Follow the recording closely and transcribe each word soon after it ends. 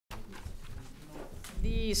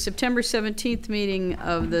The September 17th meeting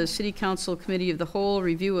of the City Council Committee of the Whole,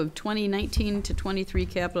 review of 2019 to 23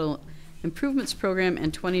 capital improvements program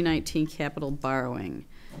and 2019 capital borrowing.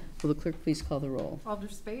 Will the clerk please call the roll? Alder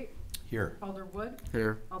Spate. Here. Alder Wood.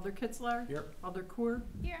 Here. Alder Kitzler. Here. Alder Kuhr.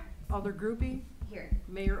 Here. Alder Groupie. Here.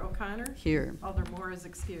 Mayor O'Connor. Here. Alder Moore is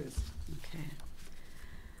excused.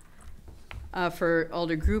 Okay. For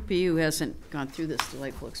Alder Groupie, who hasn't gone through this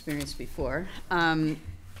delightful experience before,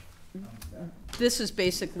 this is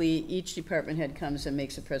basically each department head comes and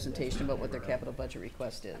makes a presentation about what their capital budget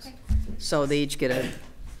request is. Okay. So they each get a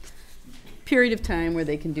period of time where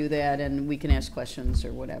they can do that, and we can ask questions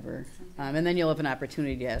or whatever. And then you'll have an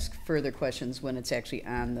opportunity to ask further questions when it's actually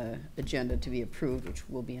on the agenda to be approved, which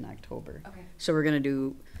will be in October. Okay. So we're going to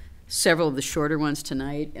do several of the shorter ones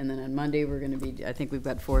tonight, and then on Monday we're going to be, I think we've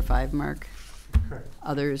got 4 or 5, Mark? Correct.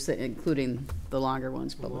 Others, that, including the longer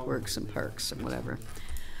ones, Public Works and Parks and whatever.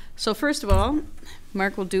 So first of all,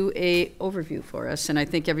 Mark will do a overview for us, and I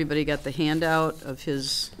think everybody got the handout of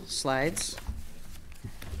his slides.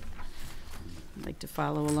 I'd like to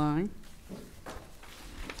follow along.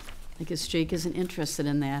 I guess Jake isn't interested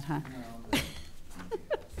in that, huh?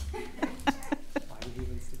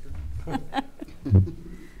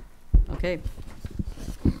 Okay.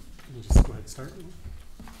 We'll just go ahead and start.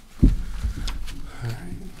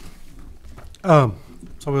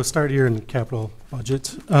 So we'll start here in the capital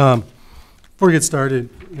budget. Before we get started,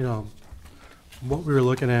 you know, what we were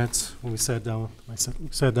looking at when we sat down,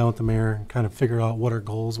 sat down with the mayor and kind of figured out what our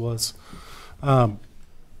goals was. One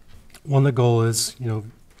of the goal is, you know,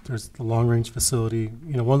 there's the long-range facility.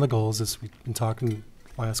 You know, one of the goals is we've been talking the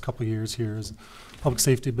last couple of years here is public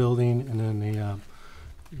safety building, and then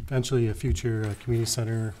eventually a future community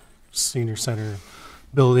center, senior center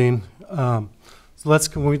building. So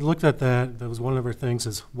when we looked at that, that was one of our things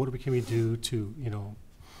is what can we do to, you know,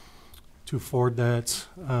 to afford that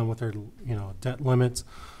with our, you know, debt limits.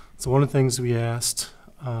 So one of the things we asked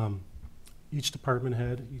each department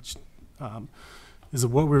head, is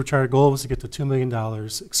what we were trying to goal was to get to $2 million,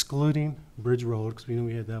 excluding Bridge Road, because we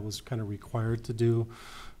knew that was kind of required to do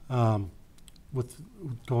with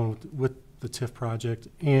the TIF project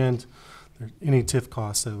and any TIF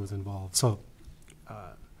costs that was involved. So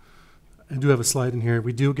I do have a slide in here.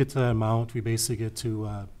 We do get to that amount. We basically get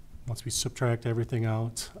to, once we subtract everything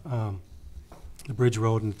out, the Bridge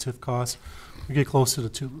Road and the TIF costs, we get close to a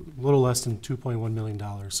little less than $2.1 million.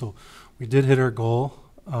 So we did hit our goal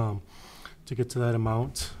to get to that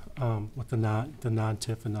amount with the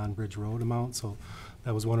non-TIF and non-Bridge Road amount. So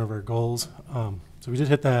that was one of our goals. So we did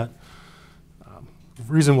hit that. The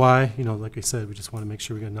reason why, you know, like I said, we just want to make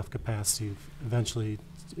sure we got enough capacity eventually,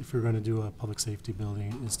 if we're going to do a public safety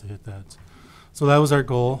building, is to hit that. So that was our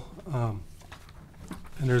goal. And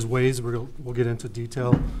there's ways we'll get into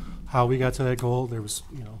detail how we got to that goal. There was,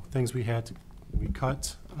 you know, things we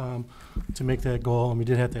cut to make that goal, and we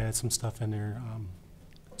did have to add some stuff in there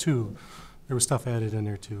too. There was stuff added in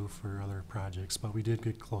there too for other projects, but we did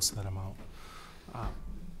get close to that amount.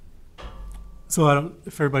 So I don't,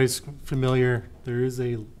 if everybody's familiar, there is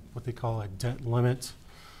what they call a debt limit.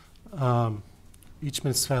 Each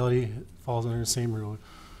municipality falls under the same rule.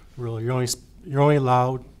 You're only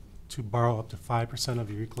allowed to borrow up to 5% of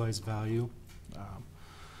your equalized value.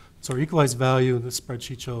 So our equalized value, this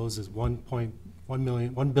spreadsheet shows, is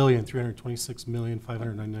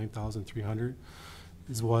 $1,326,599,300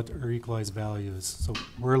 is what our equalized value is. So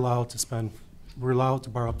we're allowed to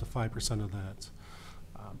borrow up to 5% of that.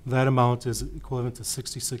 That amount is equivalent to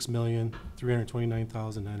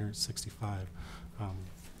 $66,329,965. A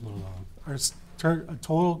little long. Our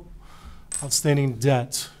total outstanding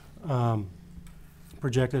debt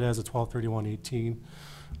projected as of 12/31/18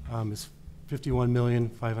 is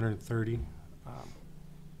 $51,530,000.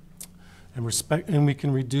 And we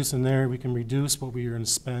can reduce in there. We can reduce what we are going to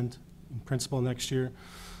spend in principal next year,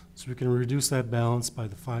 so we can reduce that balance by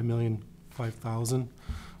the $5,005,000.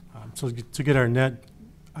 So to get our net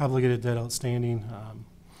obligated debt outstanding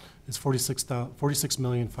is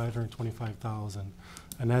 $46,525,000,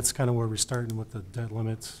 and that's kind of where we're starting with the debt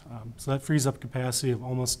limits. So that frees up capacity of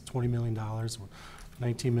almost $20 million,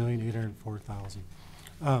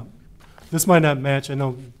 $19,804,000. This might not match. I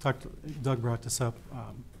know Doug brought this up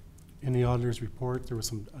in the auditor's report. There was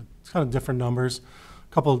some kind of different numbers.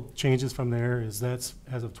 A couple changes from there is that's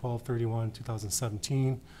as of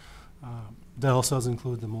 12/31/2017. That also doesn't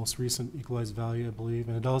include the most recent equalized value, I believe,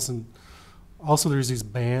 and it doesn't. Also, there's these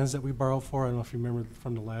bands that we borrow for. I don't know if you remember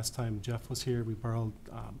from the last time Jeff was here. We borrowed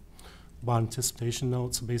bond anticipation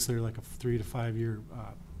notes, so basically like a 3 to 5 year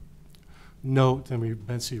note, and we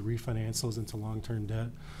eventually refinance those into long-term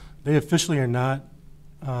debt. They officially are not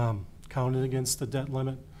counted against the debt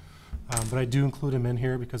limit. But I do include them in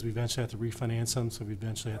here because we eventually have to refinance them, so we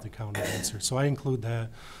eventually have to count against her. So I include that.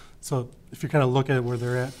 So if you kind of look at where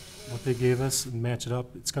they're at, what they gave us, and match it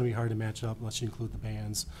up, it's going to be hard to match it up unless you include the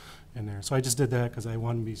bands in there. So I just did that because I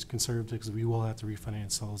want to be conservative, because we will have to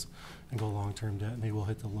refinance those and go long-term debt, and they will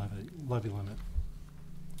hit the levy limit.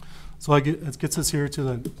 So it gets us here to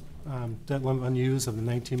the debt limit unused of the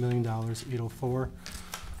 $19 million, 804.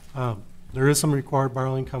 There is some required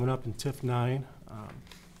borrowing coming up in TIF 9.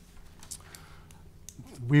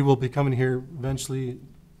 We will be coming here eventually,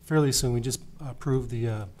 fairly soon. We just approved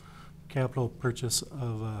the capital purchase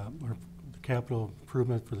of, or the capital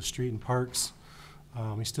improvement for the street and parks.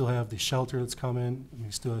 We still have the shelter that's coming.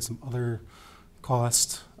 We still have some other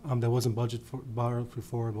costs that wasn't budgeted for, borrowed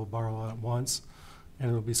before. We'll borrow all at once. And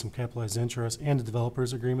there will be some capitalized interest, and the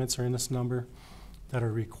developers agreements are in this number that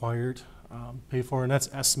are required pay for, and that's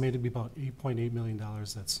estimated to be about $8.8 million.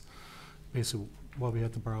 That's basically what we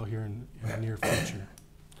have to borrow here in the near future.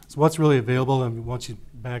 So what's really available, and once you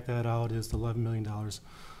back that out, is the $11 million,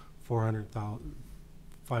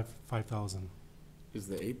 5,000. Is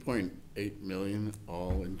the 8.8 million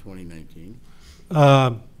all in 2019?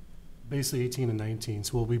 Basically 18 and 19.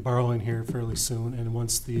 So we'll be borrowing here fairly soon, and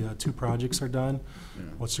once the two projects are done, Yeah.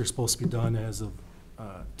 which they're supposed to be done as of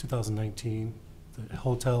 2019, the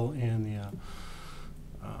hotel and the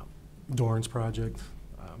Dorrance project,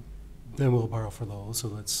 then we'll borrow for those. So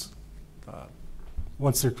that's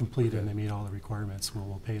once they're completed and they meet all the requirements,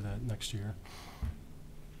 we'll pay that next year.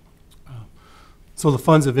 So the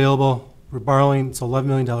funds available, we're borrowing, it's $11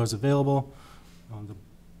 million available. The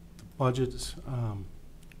budget,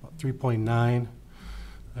 about 3.9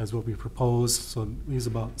 as what we proposed. So these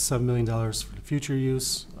about $7 million for the future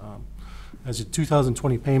use. As your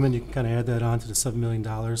 2020 payment, you can kind of add that on to the $7 million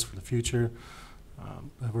for the future.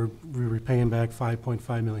 We're repaying back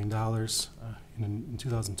 $5.5 million in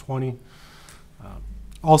 2020.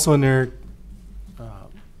 Also in there,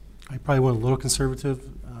 I probably went a little conservative.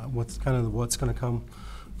 What's going to come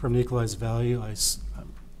from the equalized value?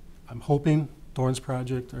 I'm hoping Dorrance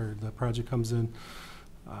project, or the project, comes in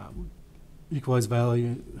equalized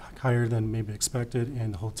value higher than maybe expected,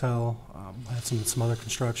 and the hotel had some other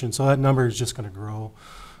construction. So that number is just going to grow.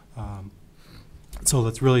 So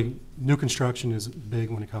that's really, new construction is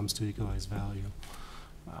big when it comes to equalized value.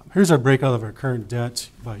 Here's our breakout of our current debt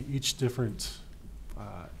by each different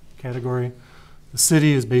category. The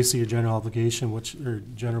city is basically your general obligation, or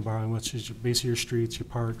general borrowing, which is basically your streets, your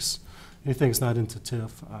parks, anything that's not into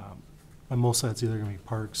TIF. And most of that's either going to be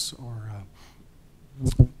parks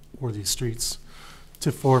or these streets.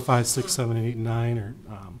 TIF 4, 5, 6, 7, and 8, and 9.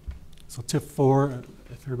 So TIF 4,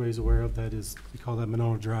 if everybody's aware of that, is, we call that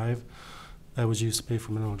Monona Drive. That was used to pay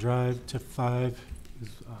for Monona Drive. TIF 5 is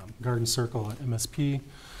Garden Circle at MSP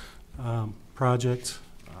project.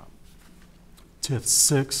 TIF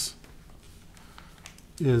 6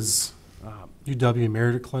 is UW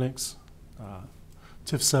Meredith Clinics.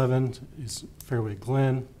 TIF 7 is Fairway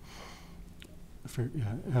Glen.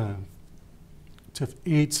 TIF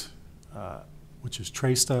 8, which is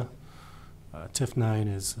Tresta. TIF 9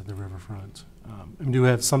 is the riverfront. And we do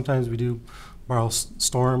have, sometimes we do borrow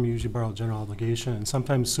storm, usually borrow general obligation, and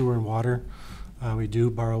sometimes sewer and water. We do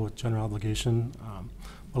borrow with general obligation.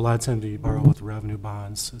 But a lot of times we borrow with revenue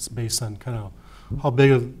bonds. It's based on kind of how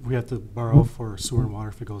big we have to borrow for sewer and water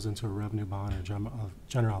if it goes into a revenue bond or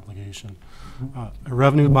general obligation.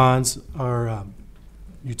 Revenue bonds are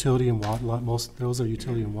utility and water. Those are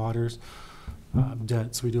utility and waters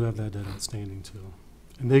debt. So we do have that debt outstanding too.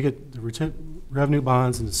 And they get the revenue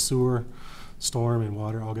bonds and the sewer, storm, and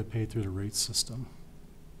water all get paid through the rate system.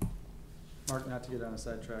 Mark, not to get on a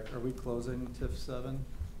sidetrack, are we closing TIF 7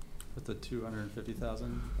 with the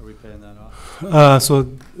 $250,000? Are we paying that off? So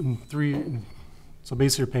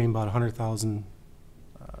basically you're paying about 100,000,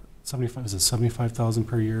 75,000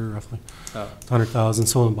 per year roughly. Oh. 100,000.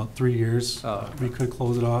 So in about 3 years, Oh. we could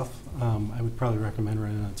close it off. I would probably recommend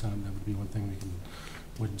right at that time. That would be one thing we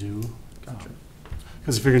would do. Gotcha.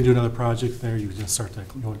 Because if you're going to do another project there, you would just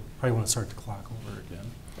probably want to start the clock over again.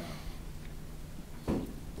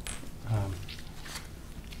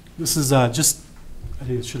 This is just, I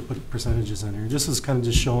think I should have put percentages in here. This is kind of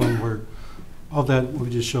just showing where all that what we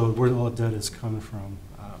just showed, where all the debt is coming from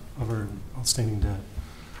of our outstanding debt.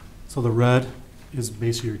 So the red is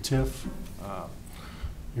basically your TIF,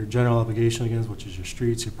 your general obligation again, which is your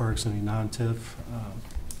streets, your parks, and your non-TIF,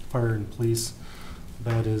 fire and police.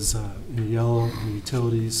 That is in yellow, and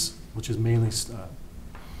utilities, which is mainly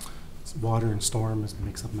water and storm,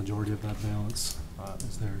 makes up the majority of that balance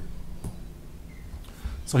is there.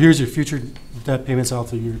 So here's your future debt payments out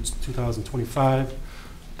to year 2025.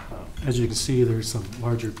 As you can see, there's some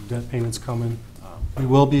larger debt payments coming. We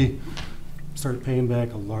will start paying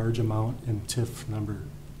back a large amount in TIF number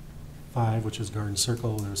 5, which is Garden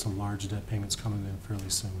Circle. There's some large debt payments coming in fairly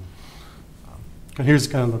soon. And here's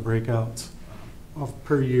kind of the breakout of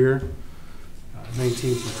per year,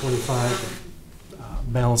 19 through 25,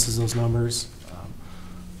 balances those numbers.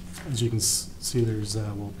 As you can see,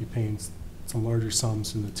 we'll be paying some larger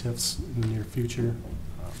sums in the TIFs in the near future.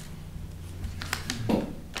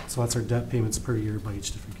 So that's our debt payments per year by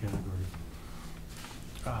each different category.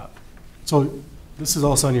 So this is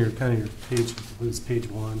also on your kind of your page, I believe it's page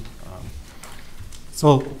 1.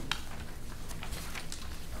 So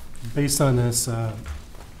based on this, so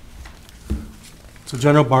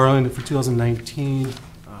general borrowing for 2019,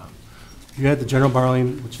 you had the general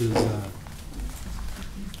borrowing, which is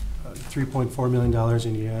 $3.4 million,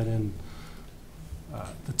 and you add in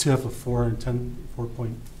the TIF of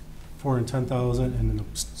 $410,000, and then the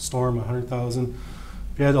storm $100,000.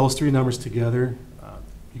 If you add those three numbers together,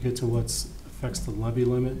 you get to what affects the levy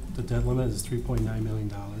limit. The debt limit is $3.9 million.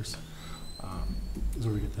 Is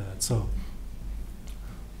where we get that. So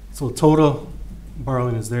the total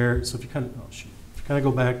borrowing is there. So if you kind of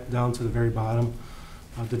go back down to the very bottom,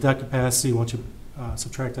 the debt capacity, once you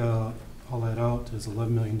subtract all that out, is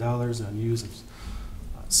 $11 million. Unused is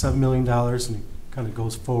 $7 million, and it kind of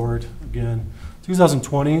goes forward again.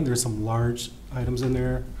 2020, there's some large items in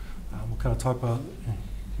there. We'll kind of talk about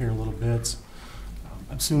here in a little bit.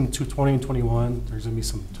 I'm assuming 2020 and 21, there's going to be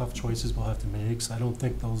some tough choices we'll have to make. So I don't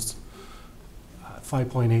think those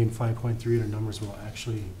 5.8 and 5.3 are numbers we'll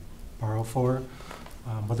actually borrow for.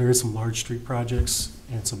 But there is some large street projects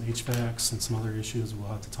and some HVACs and some other issues we'll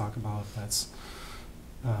have to talk about if that's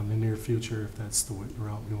in the near future, if that's the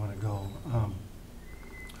route we want to go.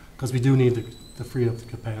 Because we do need to free up the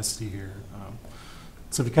capacity here.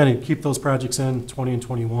 So if you kind of keep those projects in 20 and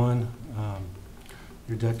 21,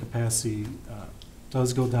 your debt capacity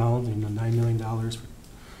does go down, $9 million for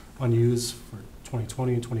unused for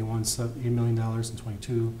 2020 and 21, $8 million in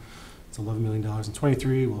 22, it's $11 million in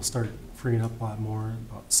 23. We'll start freeing up a lot more,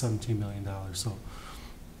 about $17 million. So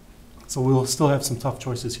we'll still have some tough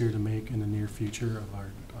choices here to make in the near future of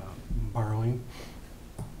our borrowing.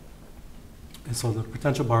 And so the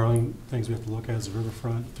potential borrowing things we have to look at is the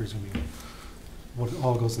riverfront. If there's going to be what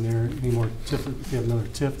all goes in there. Any more TIF, if you have another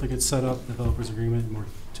TIF that gets set up, developers agreement, more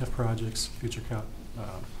TIF projects, future capital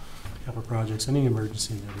projects, any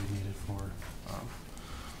emergency that we need it for.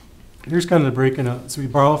 Here's kind of the breaking up. So we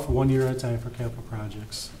borrow for 1 year at a time for capital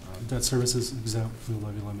projects. Debt service is exempt from the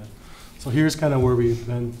levy limit. So here's kind of where we've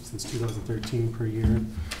been since 2013 per year.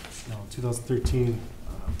 2013,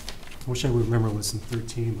 I wish I would remember what's in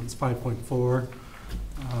 13, but it's 5.4.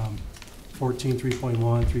 14,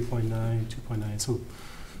 3.1, 3.9, 2.9. So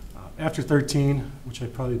after 13, which I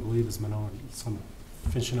probably believe is Monona, some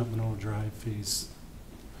finishing up Monona Drive phase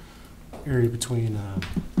area between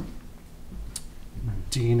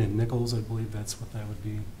Dean and Nichols, I believe that's what that would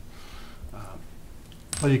be.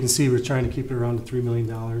 But you can see we're trying to keep it around the $3 million,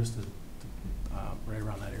 right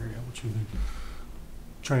around that area, which we've been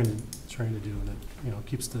trying to do, and it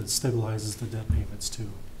keeps stabilizes the debt payments too.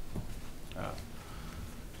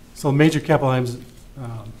 So major capital items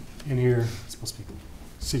in here, it's supposed to be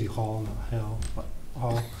City Hall, not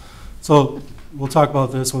Hall. So we'll talk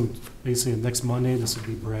about this one basically next Monday. This will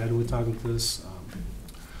be Brad we're talking to this.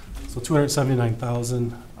 So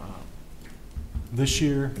 $279,000 this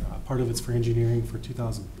year. Part of it's for engineering for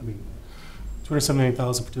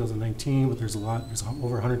 $279,000 for 2019, but there's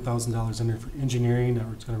over $100,000 in there for engineering that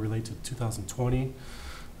it's going to relate to 2020.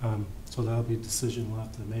 So that'll be a decision we'll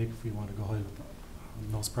have to make if we want to go ahead with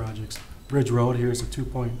those projects. Bridge Road here is a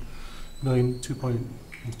 $2.1 million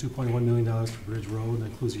for Bridge Road. That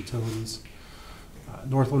includes utilities.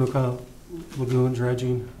 North Lagoon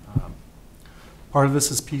dredging. Part of this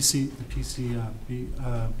is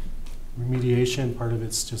remediation. Part of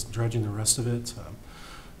it's just dredging the rest of it.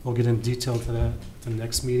 We'll get in detail to that at the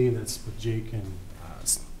next meeting. That's with Jake and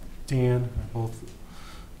Dan, both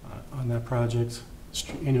on that project.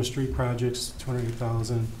 Annual street projects,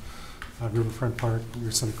 $280,000. Riverfront Park,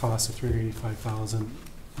 there's some costs of $385,000.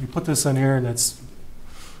 We put this in here, and that's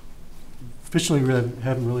officially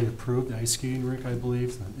haven't really approved the ice skating rink, I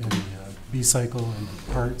believe, and the B-cycle and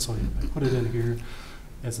the cart. So I put it in here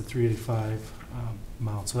as a $385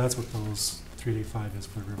 amount. So that's what those $385 is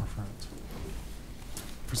for the riverfront.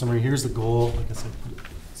 For some reason, here's the goal. Like I said,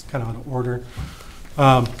 it's kind of out of order.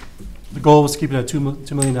 The goal was to keep it at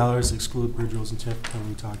 $2 million, exclude bridge roads and TIF that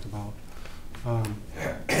we talked about.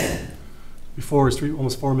 Before it was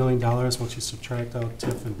almost $4 million. Once you subtract out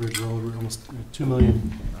TIF and Bridge Road, we're almost $2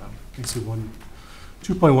 million, basically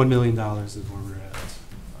 $2.1 million is where we're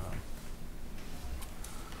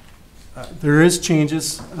at. There is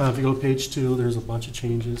changes. If you go to page 2, there's a bunch of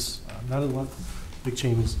changes. Not a lot big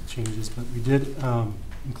changes, but we did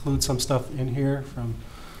include some stuff in here from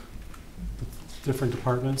the different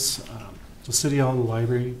departments. So City Hall and the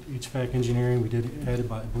Library, HVAC engineering, we did add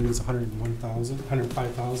about, I believe it's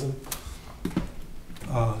 105,000.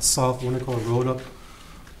 South Winnequa Road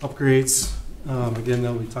upgrades. Again,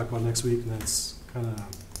 that we talk about next week, and that's kind of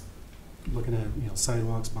looking at,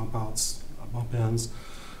 sidewalks, bump outs, bump ends,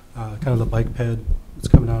 kind of the bike ped that's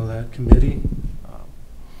coming out of that committee.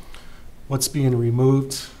 What's being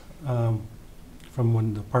removed from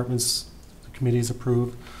when the committees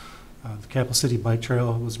approved. The Capital City Bike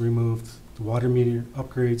Trail was removed. The water meter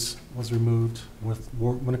upgrades was removed with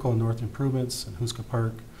Winnequa North improvements and Huska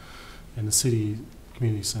Park and the city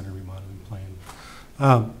community center remodeling plan.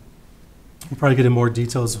 We'll probably get in more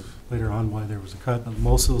details later on why there was a cut, but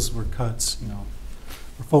most of those were cuts.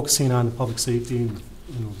 We're focusing on the public safety and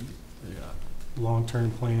the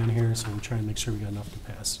long-term plan here, so we're trying to make sure we got enough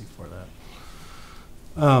capacity for that.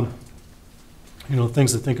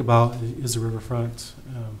 Things to think about is the riverfront.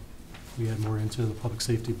 We add more into the public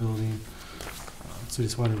safety building. So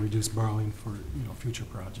just want to reduce borrowing for future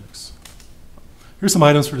projects. Here's some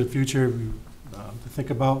items for the future to think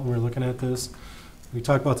about when we're looking at this. We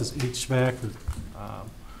talked about this HVAC,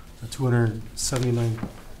 the $279,000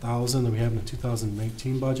 that we have in the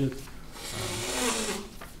 2019 budget.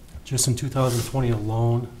 Just in 2020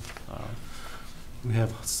 alone, we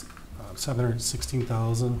have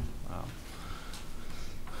 $716,000.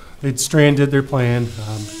 Strand did their plan.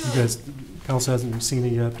 You guys, council hasn't seen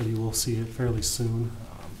it yet, but you will see it fairly soon.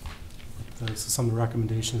 Some of the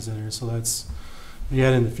recommendations in there. So that's,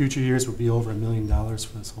 yet in the future years, would be over $1 million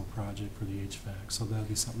for this whole project for the HVAC. So that'd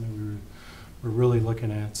be something that we're really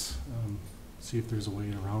looking at. See if there's a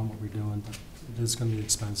way around what we're doing, but it is going to be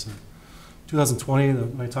expensive. 2020,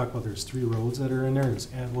 when I talk about, there's 3 roads that are in there. There's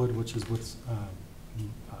Atwood, which is with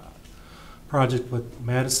project with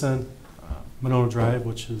Madison, Monona Drive,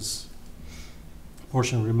 which is a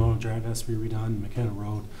portion of Monona Drive has to be redone, McKenna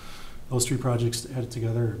Road. Those 3 projects added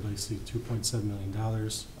together are basically $2.7 million.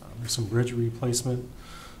 There's some bridge replacement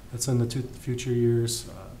that's in the future years.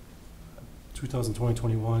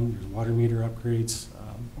 2020-21, there's water meter upgrades,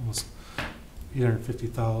 almost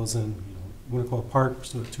 $850,000. Winnequa Park, we're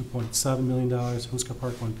still at $2.7 million. Huska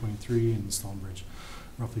Park, 1.3, and Stonebridge,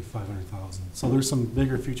 roughly $500,000. So there's some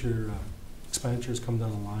bigger future expenditures coming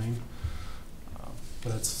down the line.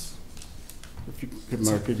 But that's. If you could,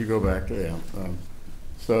 Mark, could you go back to that?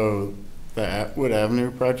 So the Atwood Avenue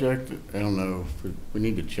project, I don't know, we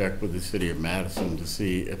need to check with the city of Madison to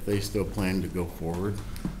see if they still plan to go forward.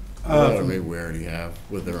 Or maybe we already have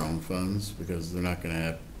with their own funds, because they're not going to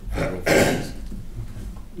have federal funds.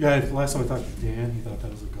 Yeah, last time I talked to Dan, he thought that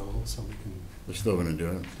was a goal, so we can. They're still going to do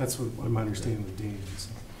it. That's what my understanding with Dan is.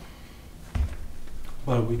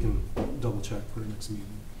 But we can double check for the next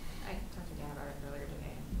meeting. I talked to Dan about it earlier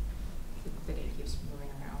today. The date keeps moving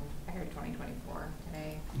around. I heard 2024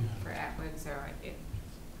 today for Atwood, so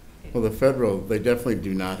Well, the federal, they definitely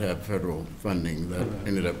do not have federal funding. That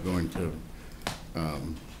ended up going to,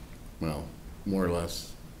 well, more or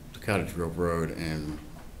less to Cottage Grove Road and,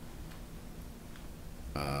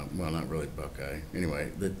 well, not really Buckeye.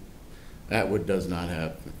 Anyway, Atwood does not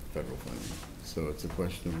have federal funding. So it's a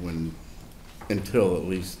question of when, until at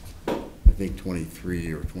least, I think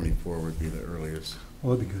 23 or 24 would be the earliest.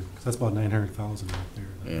 Well, that'd be good, because that's about 900,000 right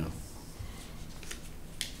there. Yeah.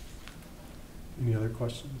 Any other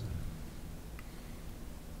questions?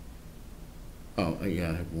 Oh,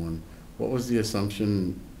 yeah, I have one. What was the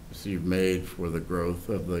assumption you've made for the growth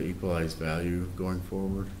of the equalized value going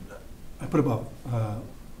forward? I put about, I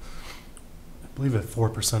believe at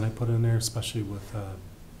 4% I put in there, especially with,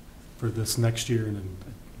 for this next year, and then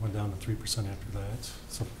it went down to 3% after that.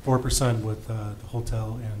 So 4% with the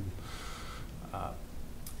hotel and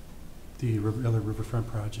the other riverfront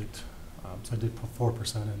project. So I did put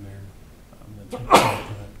 4% in there.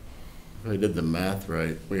 If I did the math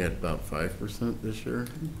right, we had about 5% this year.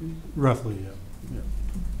 Roughly, yeah.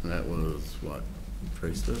 And that was what,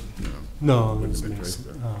 traced it? No, it Wouldn't was have been mixed.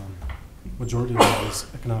 traced Majority of it was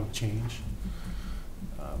economic change.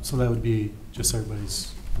 So that would be just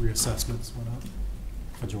everybody's reassessments went up.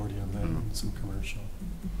 Majority of that, and some commercial.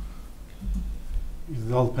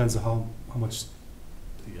 It all depends on how much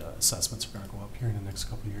the assessments are going to go up here in the next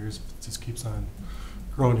couple of years. If it just keeps on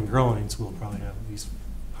growing and growing, so we'll probably have at least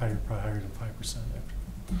probably higher than 5% after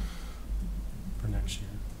for next year.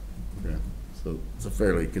 Okay, so it's a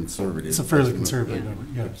fairly conservative. It's a fairly estimate, conservative number,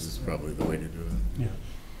 yes. Which is probably the way to do it. Yeah.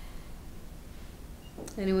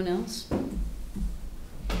 Anyone else?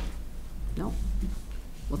 No?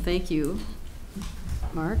 Well, thank you,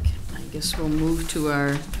 Mark. I guess we'll move to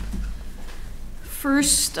our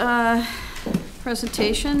first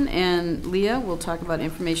presentation, and Leah will talk about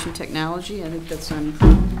information technology. I think that's on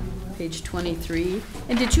page 23.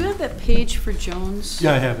 And did you have that page for Jones?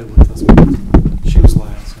 Yeah, I have it with us. She was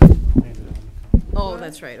last. So I'll hand it on. Oh,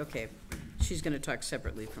 that's right, okay. She's gonna talk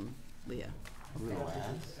separately from Leah.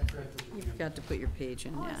 You forgot to put your page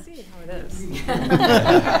in, Oh, I yeah. see how it is.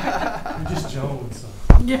 You're just Jones. So.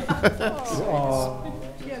 Yeah. Oh.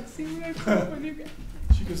 Yeah, see what I put when you get.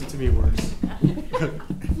 She gives it to me worse. We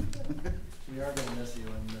are gonna miss you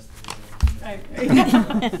and miss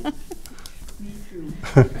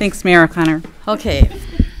the Thanks, Mayor O'Connor. Okay,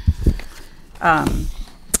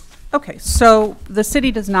 Okay, so the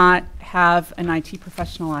city does not have an IT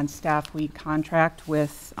professional on staff. We contract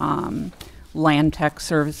with Land Tech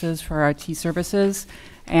Services for our IT services,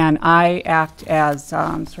 and I act as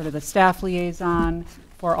sort of the staff liaison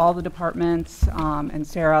for all the departments, and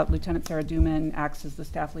Lieutenant Sarah Duman acts as the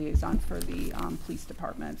staff liaison for the police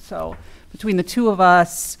department. So between the two of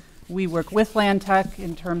us, we work with Land Tech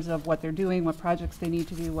in terms of what they're doing, what projects they need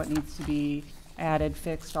to do, what needs to be added,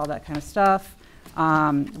 fixed, all that kind of stuff.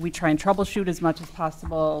 We try and troubleshoot as much as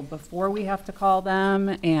possible before we have to call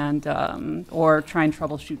them, and or try and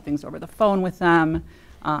troubleshoot things over the phone with them.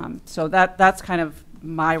 So that's kind of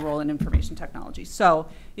my role in information technology. So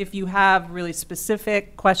if you have really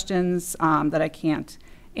specific questions that I can't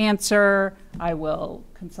answer, I will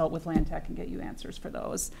consult with Land Tech and get you answers for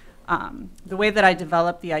those. The way that I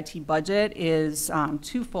develop the IT budget is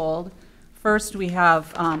twofold. First, we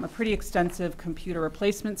have a pretty extensive computer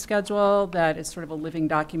replacement schedule that is sort of a living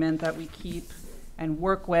document that we keep and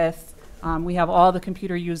work with. We have all the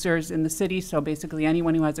computer users in the city, so basically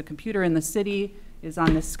anyone who has a computer in the city is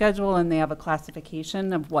on this schedule, and they have a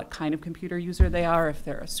classification of what kind of computer user they are, if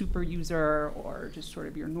they're a super user or just sort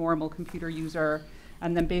of your normal computer user.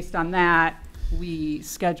 And then based on that, we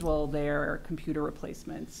schedule their computer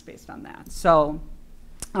replacements based on that. So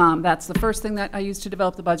that's the first thing that I use to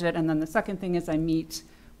develop the budget. And then the second thing is I meet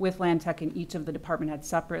with Land Tech and each of the department heads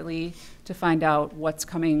separately to find out what's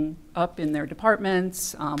coming up in their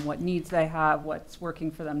departments, what needs they have, what's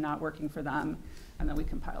working for them, not working for them, and then we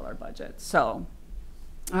compile our budget. So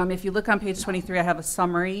if you look on page 23, I have a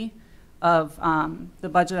summary of the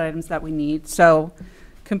budget items that we need. So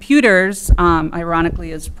computers,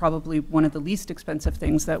 ironically, is probably one of the least expensive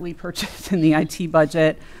things that we purchase in the IT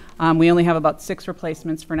budget. We only have about 6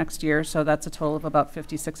 replacements for next year, so that's a total of about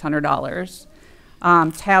 $5,600.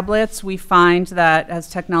 Tablets, we find that as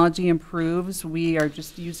technology improves, we are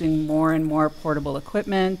just using more and more portable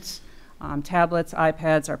equipment. Tablets,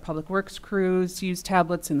 iPads, our public works crews use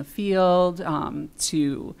tablets in the field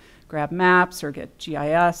to grab maps or get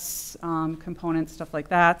GIS components, stuff like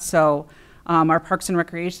that. So our Parks and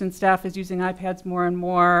Recreation staff is using iPads more and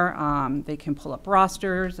more. They can pull up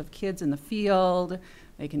rosters of kids in the field.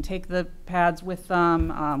 They can take the pads with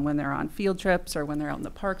them when they're on field trips or when they're out in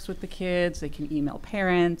the parks with the kids. They can email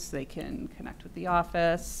parents. They can connect with the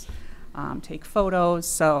office, take photos.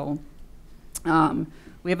 So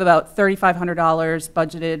we have about $3,500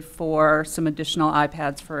 budgeted for some additional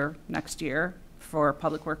iPads for next year for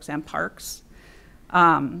Public Works and Parks.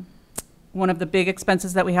 One of the big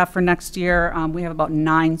expenses that we have for next year, we have about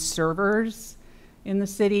 9 servers in the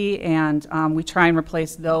city, and we try and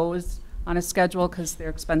replace those on a schedule because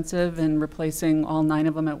they're expensive, and replacing all 9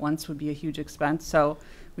 of them at once would be a huge expense. So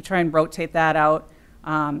we try and rotate that out.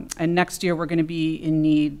 And next year we're going to be in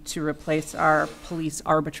need to replace our police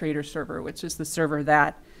arbitrator server, which is the server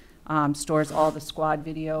that stores all the squad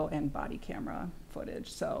video and body camera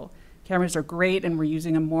footage. So cameras are great, and we're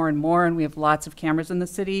using them more and more, and we have lots of cameras in the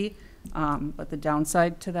city. But the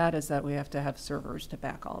downside to that is that we have to have servers to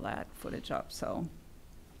back all that footage up. So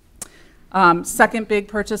second big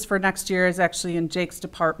purchase for next year is actually in Jake's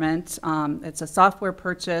department. It's a software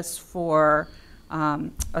purchase for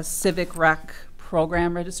a civic rec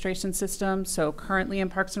program registration system. So currently in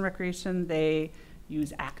Parks and Recreation, they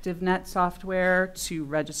use ActiveNet software to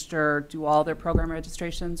register, do all their program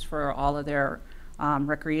registrations for all of their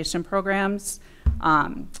recreation programs.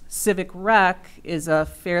 Civic Rec is a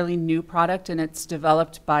fairly new product, and it's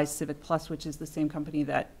developed by Civic Plus, which is the same company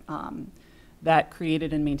that that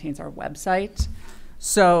created and maintains our website.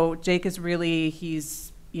 So Jake is really,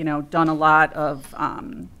 he's done a lot of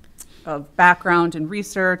background and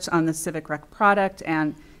research on the Civic Rec product,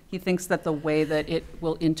 and he thinks that the way that it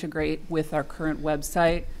will integrate with our current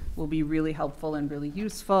website will be really helpful and really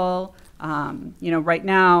useful. You know, right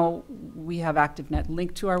now, we have ActiveNet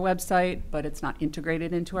linked to our website, but it's not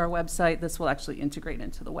integrated into our website. This will actually integrate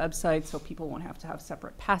into the website, so people won't have to have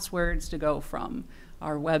separate passwords to go from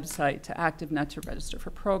our website to ActiveNet to register for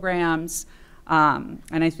programs. And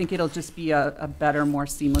I think it'll just be a better, more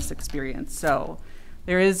seamless experience. So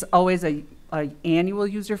there is always a annual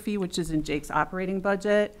user fee, which is in Jake's operating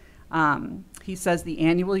budget. He says the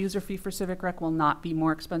annual user fee for Civic Rec will not be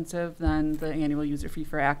more expensive than the annual user fee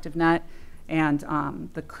for ActiveNet. And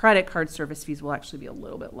the credit card service fees will actually be a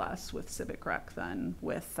little bit less with Civic Rec than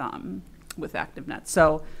with ActiveNet.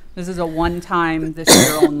 So this is a one-time, this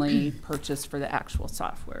year only purchase for the actual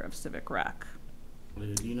software of Civic Rec.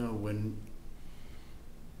 Do you know when,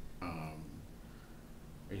 I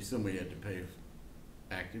assume we had to pay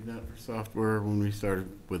ActiveNet for software when we started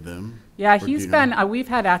with them? Yeah, Or do he's you know? been, we've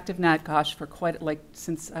had ActiveNet, gosh, for quite, like,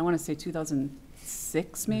 since, I want to say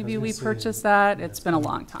 2006, maybe we gonna say, purchased that. yeah, It's it's been a been-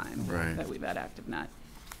 long time Right. that we've had ActiveNet.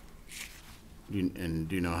 And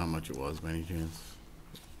do you know how much it was by any chance?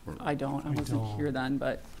 Or- I don't, I We wasn't don't. here then,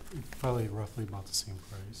 but Probably roughly about the same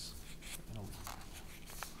price.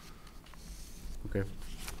 Okay.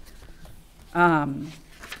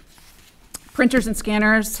 Printers and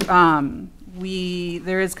scanners,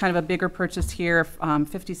 there is kind of a bigger purchase here,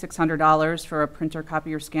 $5,600 for a printer,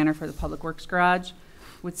 copier, scanner for the Public Works Garage,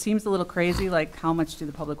 which seems a little crazy, like how much do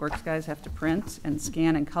the Public Works guys have to print and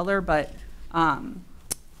scan and color, but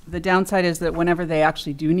the downside is that whenever they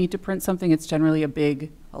actually do need to print something, it's generally a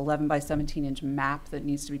big 11 by 17 inch map that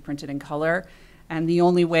needs to be printed in color. And the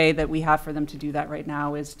only way that we have for them to do that right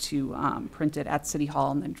now is to print it at City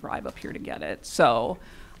Hall and then drive up here to get it. So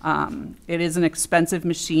it is an expensive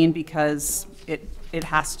machine because it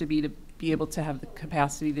has to be able to have the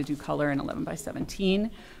capacity to do color in 11 by 17,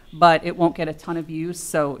 but it won't get a ton of use,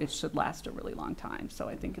 so it should last a really long time. So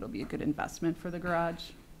I think it'll be a good investment for the garage.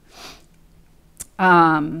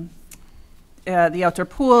 The outdoor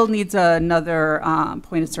pool needs another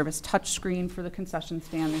point-of-service touchscreen for the concession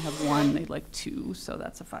stand. They have one, they'd like two, so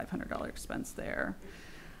that's a $500 expense there.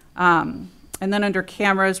 And then under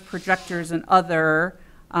cameras, projectors, and other,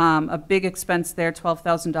 a big expense there,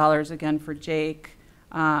 $12,000 again for Jake.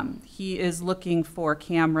 He is looking for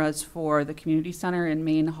cameras for the community center in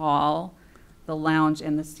Main Hall, the lounge,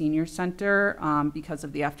 and the senior center because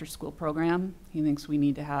of the after-school program. He thinks we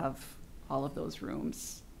need to have all of those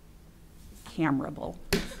rooms camerable,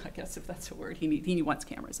 I guess if that's a word. He wants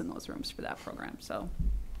cameras in those rooms for that program, so.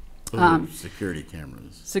 Those are security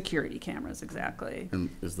cameras. Security cameras, exactly. And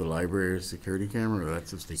is the library a security camera, or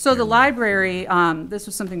that's just a So the camera? library, this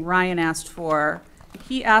was something Ryan asked for.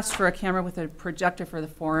 He asked for a camera with a projector for the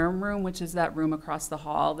forum room, which is that room across the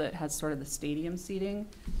hall that has sort of the stadium seating.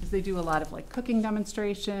 Because they do a lot of like cooking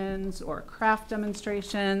demonstrations or craft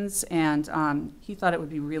demonstrations, and he thought it would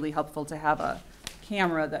be really helpful to have a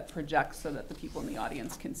camera that projects so that the people in the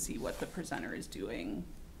audience can see what the presenter is doing,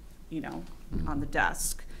 you know, on the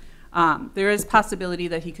desk. There is possibility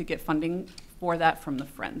that he could get funding for that from the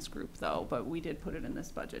Friends group, though, but we did put it in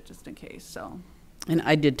this budget just in case, so. And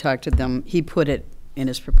I did talk to them. He put it in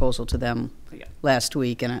his proposal to them Yeah. last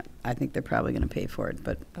week, and I think they're probably going to pay for it,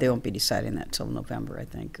 but they Okay. won't be deciding that till November, I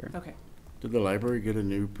think. Or Okay. Did the library get a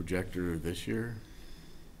new projector this year?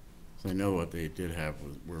 'Cause I know what they did have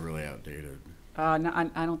were really outdated. No,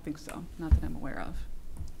 I don't think so, not that I'm aware of.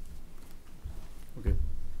 Okay.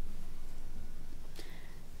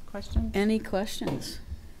 Question? Any questions?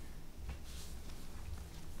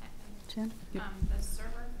 Jen? Yep. The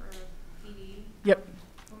server for PD. Yep.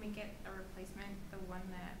 When we get a replacement, the one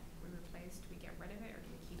that we replaced, do we get rid of it or do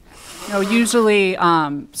we keep that? No, usually,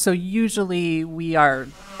 usually we are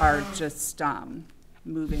just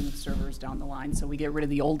moving servers down the line. So we get rid of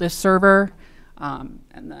the oldest server and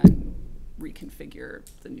then reconfigure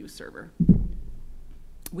the new server.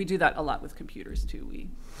 We do that a lot with computers too.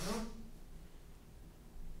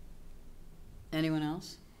 Anyone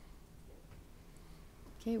else?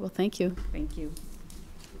 Okay, well, thank you. Thank you.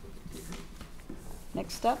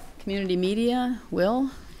 Next up, community media.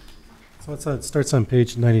 Will? So it starts on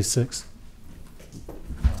page 96.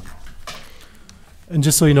 And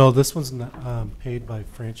just so you know, this one's not paid by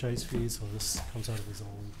franchise fees, so this comes out of his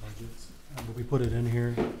own budgets. But we put it in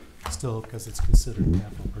here still because it's considered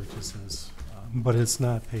capital purchases. But it's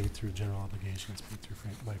not paid through general obligation, it's paid through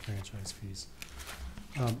by franchise fees.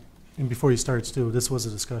 And before he starts too, this was a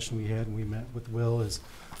discussion we had and we met with Will, is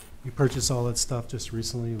we purchased all that stuff just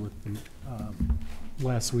recently with,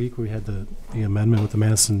 last week we had the amendment with the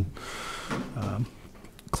Madison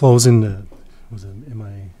closing the, was it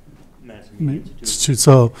Madison Media Institute.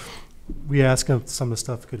 So we asked him if some of the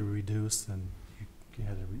stuff could be reduced, and he you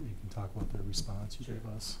had you can talk about the response you gave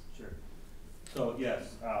us. Sure. So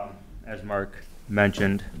yes, as Mark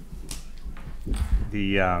mentioned,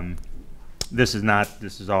 the this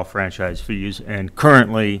is all franchise fees, and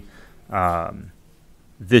currently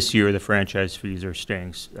this year the franchise fees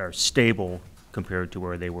are stable compared to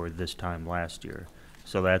where they were this time last year.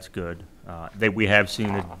 So that's good. We have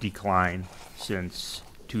seen a decline since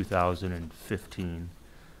 2015,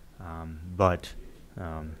 but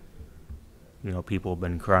you know, people have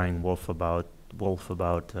been crying wolf about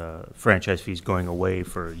franchise fees going away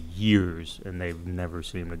for years, and they've never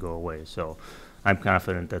seemed to go away. So I'm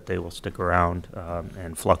confident that they will stick around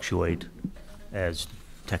and fluctuate as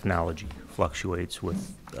technology fluctuates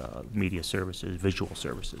with media services, visual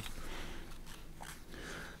services.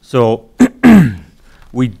 So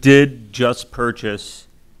we did just purchase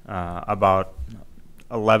about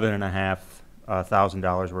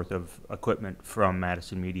 $11,500 worth of equipment from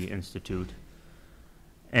Madison Media Institute,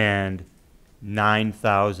 and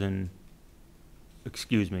 9,000,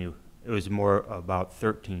 excuse me, it was more about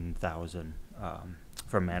 13,000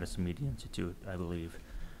 from Madison Media Institute, I believe,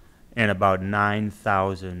 and about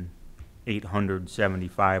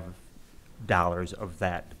 $9,875 of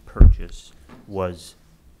that purchase was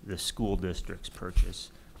the school district's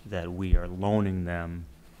purchase that we are loaning them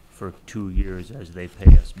for 2 years as they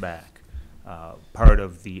pay us back. Part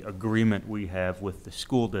of the agreement we have with the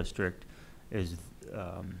school district is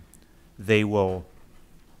they will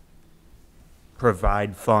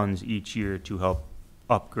provide funds each year to help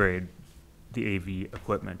upgrade the AV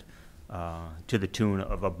equipment to the tune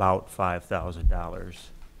of about $5,000.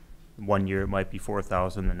 One year it might be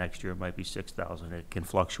 $4,000, the next year it might be $6,000. It can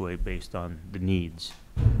fluctuate based on the needs.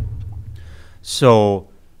 So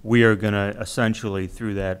we are going to essentially,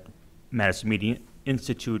 through that Madison Media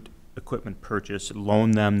Institute equipment purchase,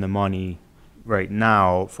 loan them the money right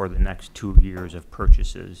now for the next 2 years of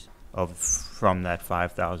purchases from that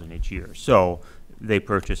 $5,000 each year. So they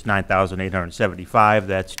purchased $9,875.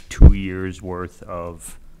 That's 2 years worth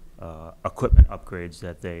of equipment upgrades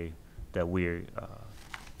that we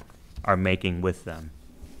are making with them,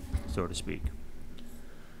 so to speak.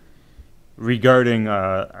 Regarding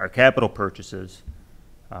our capital purchases,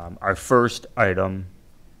 our first item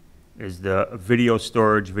is the video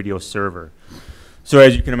storage, video server. So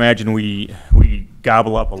as you can imagine, we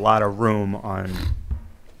gobble up a lot of room on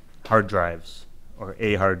hard drives, or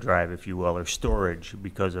a hard drive, if you will, or storage,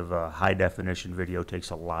 because of high definition video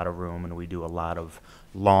takes a lot of room, and we do a lot of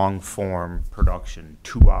long form production,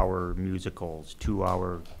 2-hour musicals,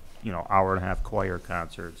 2-hour, hour-and-a-half choir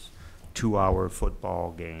concerts, 2-hour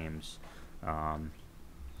football games.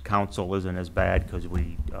 Council isn't as bad because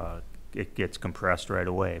it gets compressed right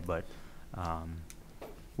away, but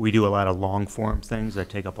we do a lot of long form things that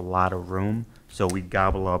take up a lot of room, so we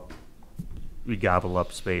gobble up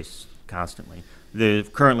space constantly.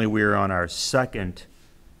 Currently we're on our second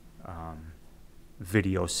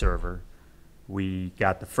video server. We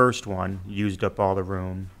got the first one, used up all the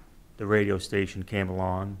room. The radio station came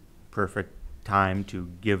along, perfect time to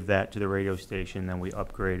give that to the radio station. Then we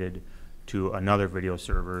upgraded to another video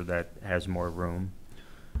server that has more room.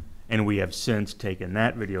 And we have since taken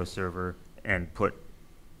that video server and put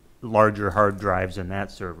larger hard drives in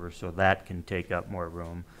that server so that can take up more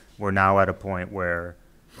room. We're now at a point where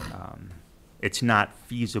it's not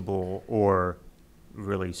feasible or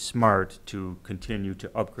really smart to continue to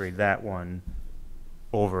upgrade that one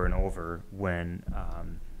over and over when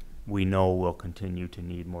we know we'll continue to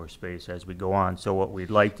need more space as we go on. So what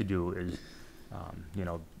we'd like to do is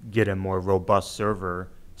get a more robust server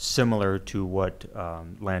similar to what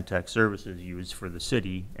Lantec Services use for the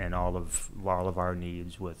city and all of our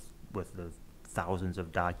needs with the thousands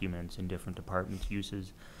of documents in different departments'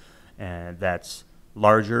 uses. And that's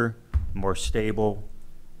larger, more stable,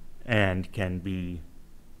 and you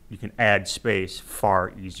can add space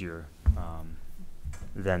far easier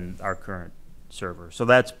than our current server. So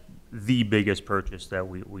that's the biggest purchase that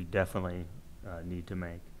we definitely need to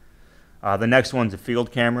make. The next one's the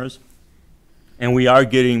field cameras. And we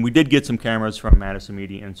did get some cameras from Madison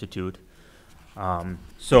Media Institute.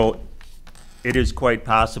 So it is quite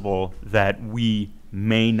possible that we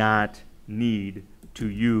may not need to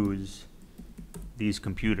use these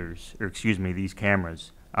computers, or excuse me, these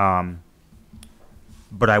cameras.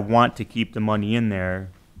 But I want to keep the money in there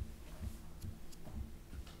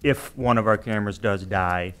if one of our cameras does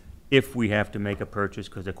die, if we have to make a purchase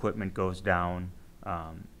because equipment goes down.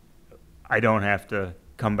 I don't have to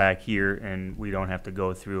come back here and we don't have to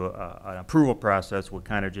go through an approval process. We'll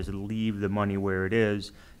kind of just leave the money where it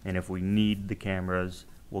is, and if we need the cameras,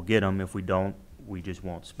 we'll get them. If we don't, we just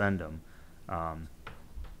won't spend them.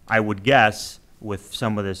 I would guess with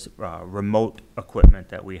some of this remote equipment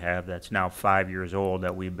that we have that's now 5 years old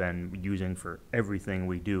that we've been using for everything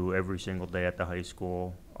we do every single day at the high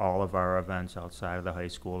school, all of our events outside of the high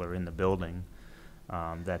school are in the building,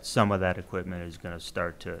 that some of that equipment is going to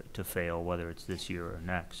start to fail, whether it's this year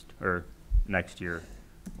or next year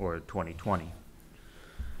or 2020.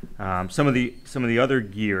 Some of the other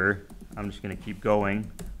gear, I'm just going to keep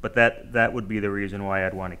going, but that would be the reason why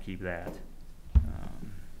I'd want to keep that.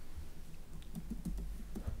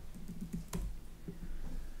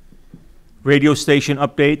 Radio station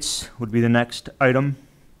updates would be the next item,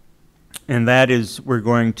 and that is we're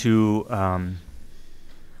going to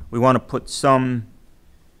we want to put some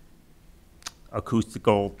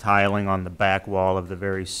acoustical tiling on the back wall of the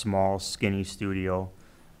very small, skinny studio,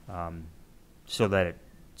 so that it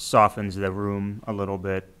softens the room a little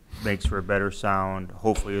bit, makes for a better sound,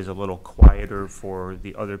 hopefully is a little quieter for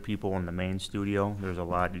the other people in the main studio. There's a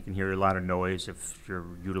lot, you can hear a lot of noise if you're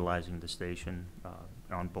utilizing the station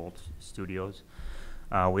on both studios.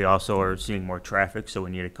 We also are seeing more traffic, so we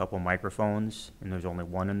need a couple microphones, and there's only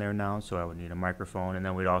one in there now, so I would need a microphone. And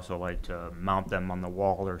then we'd also like to mount them on the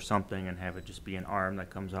wall or something and have it just be an arm that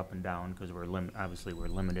comes up and down, because obviously we're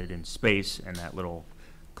limited in space in that little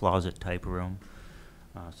closet type room.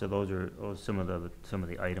 So those are some of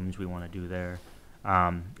the items we want to do there.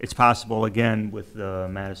 It's possible, again, with the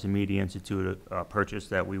Madison Media Institute purchase,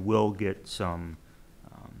 that we will get some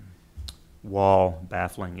wall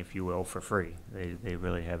baffling, if you will, for free. They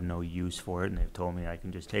really have no use for it, and they've told me I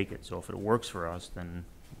can just take it. So if it works for us, then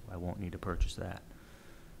I won't need to purchase that.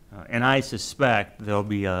 And I suspect there'll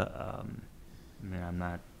be I mean, I'm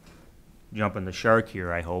not jumping the shark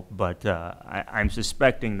here, I hope, but I'm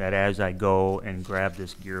suspecting that as I go and grab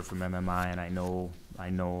this gear from MMI, and I know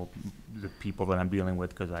the people that I'm dealing with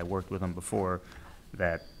because I worked with them before,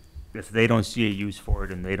 that if they don't see a use for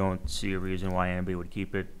it and they don't see a reason why anybody would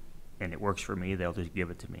keep it, and it works for me, they'll just give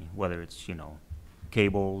it to me, whether it's, you know,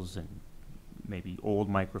 cables and maybe old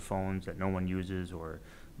microphones that no one uses, or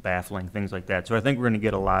baffling, things like that. So I think we're going to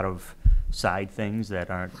get a lot of side things that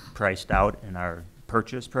aren't priced out in our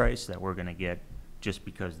purchase price that we're going to get just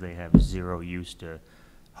because they have zero use to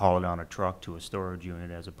haul it on a truck to a storage unit,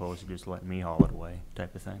 as opposed to just letting me haul it away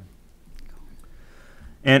type of thing.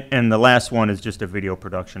 And the last one is just a video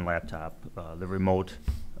production laptop. The remote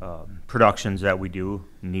productions that we do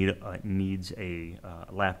needs a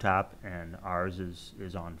laptop, and ours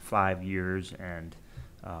is on 5 years, and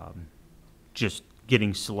just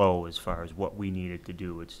getting slow as far as what we need it to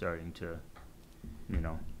do. It's starting to, you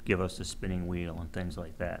know, give us a spinning wheel and things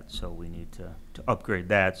like that. So we need to upgrade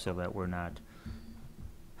that so that we're not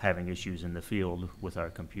having issues in the field with our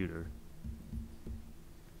computer.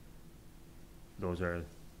 Those are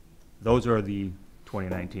the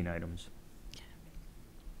 2019 items.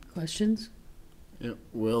 Questions? Yeah,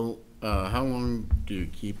 well, how long do you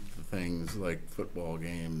keep the things like football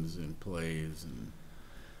games and plays and?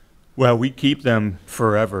 Well, we keep them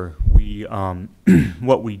forever. We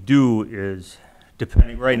what we do is,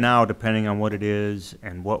 depending on what it is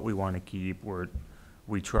and what we want to keep,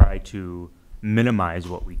 we try to minimize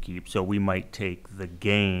what we keep. So we might take the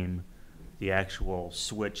game, the actual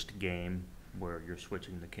switched game, where you're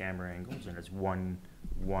switching the camera angles, and it's one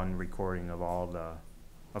recording of all the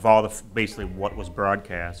basically what was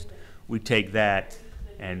broadcast. We take that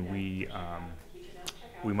and we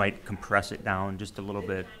might compress it down just a little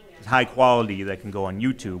bit. It's high quality that can go on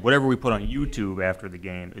YouTube. Whatever we put on YouTube after the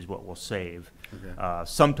game is what we'll save. Okay.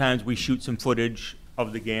 Sometimes we shoot some footage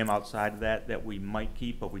of the game outside of that we might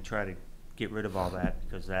keep, but we try to get rid of all that,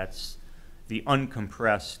 because that's the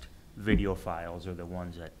uncompressed video files are the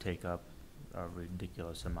ones that take up a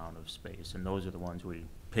ridiculous amount of space, and those are the ones we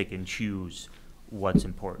pick and choose what's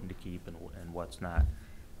important to keep and what's not.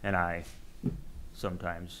 And I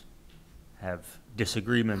sometimes have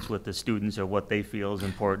disagreements with the students of what they feel is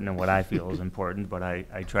important and what I feel is important, but I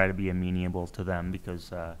try to be amenable to them,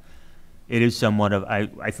 because it is somewhat of,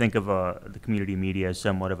 I think of the community media as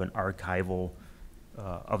somewhat of an archival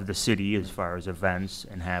of the city as far as events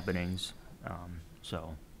and happenings.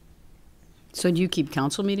 So So do you keep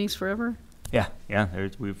council meetings forever? yeah,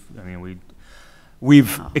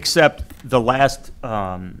 we've except the last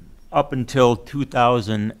up until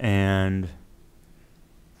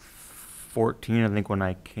 2014, I think, when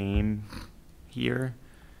I came here,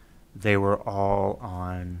 they were all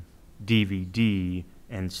on DVD,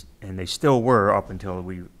 and they still were up until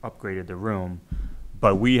we upgraded the room.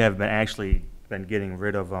 But we have been getting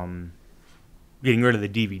rid of the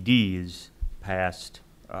DVDs past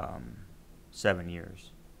 7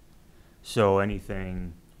 years. So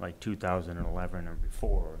anything like 2011 or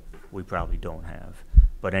before, we probably don't have.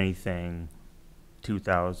 But anything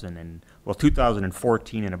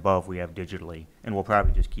 2014 and above, we have digitally, and we'll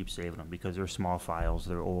probably just keep saving them because they're small files.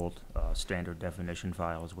 They're old standard definition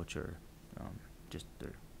files, which are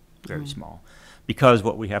they're very small. Because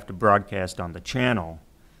what we have to broadcast on the channel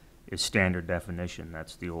is standard definition.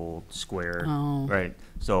 That's the old square, Oh. right?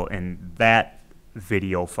 So, and that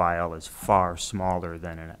video file is far smaller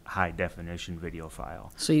than a high definition video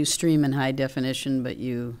file. So you stream in high definition, but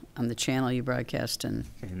you, on the channel, you broadcast in,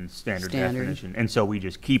 In standard Standard. definition. And so we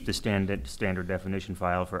just keep the standard definition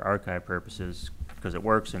file for archive purposes because it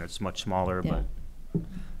works and it's much smaller, Yeah.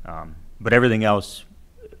 but everything else,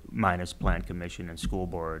 minus plan commission and school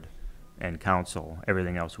board and council,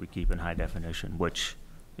 everything else we keep in high definition, which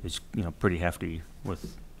is, pretty hefty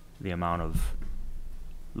with the amount of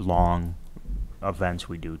long events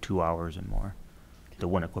we do, 2 hours and more. The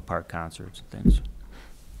Winnequa Park concerts and things.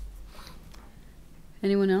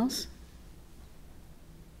 anyone else?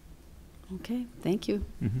 Okay, thank you.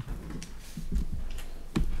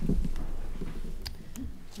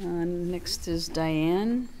 Next is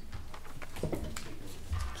Diane.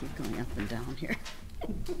 Keep going up and down here.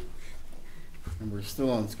 And we're still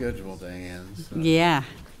on schedule, Diane, so. Yeah,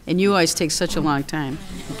 and you always take such a long time.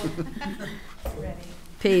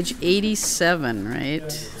 Page 87,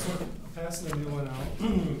 right? Passing a new one out.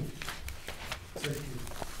 2019,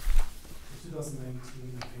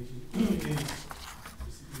 page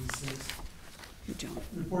 86. Good job.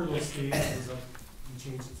 Reportable stage was up, we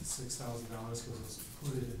changed it to $6,000 because it was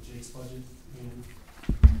included in Jake's budget and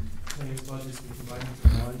Claims budgets, we combined it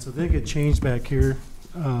into one. So it did get changed back here.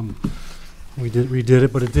 We redid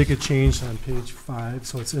it, but it did get changed on page 5,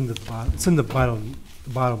 so it's in the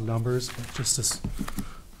bottom numbers, but just this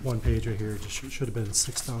one page right here, it just should have been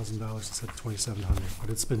 $6,000 instead of $2,700, but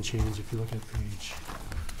it's been changed if you look at page.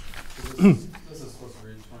 This is supposed to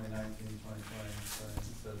read 2019, 2020,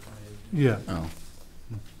 instead of 2018. Yeah. Oh.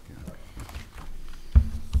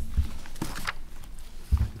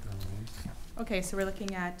 Okay, so we're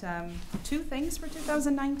looking at two things for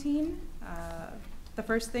 2019. The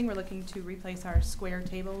first thing, we're looking to replace our square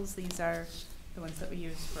tables. These are the ones that we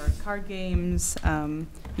use for card games,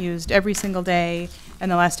 used every single day, and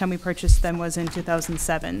the last time we purchased them was in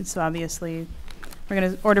 2007. So obviously, we're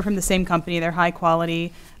going to order from the same company. They're high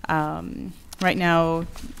quality. Right now,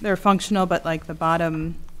 they're functional, but like the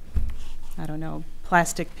bottom, I don't know,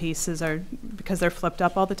 plastic pieces are, because they're flipped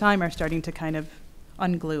up all the time, are starting to kind of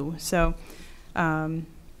unglue. So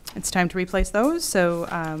it's time to replace those.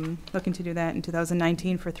 So looking to do that in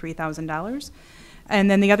 2019 for $3,000. And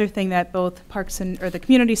then the other thing that both Parks and, or the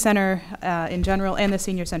community center in general and the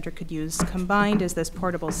senior center could use combined is this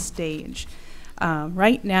portable stage.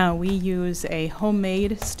 Right now we use a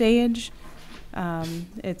homemade stage.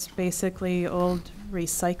 It's basically old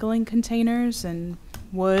recycling containers and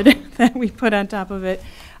wood that we put on top of it.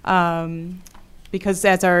 Because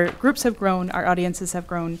as our groups have grown, our audiences have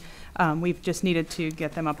grown, we've just needed to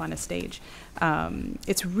get them up on a stage.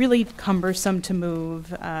 It's really cumbersome to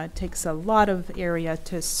move, takes a lot of area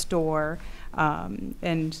to store,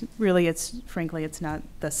 and really frankly, it's not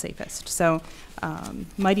the safest. So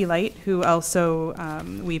Mighty Light, who also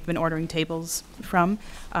we've been ordering tables from,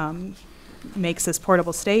 makes this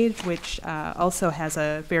portable stage, which also has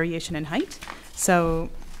a variation in height. So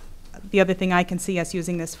the other thing I can see us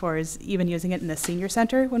using this for is even using it in the senior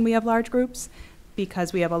center when we have large groups,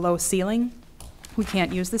 because we have a low ceiling. We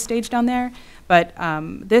can't use the stage down there, but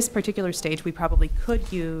this particular stage we probably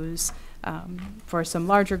could use for some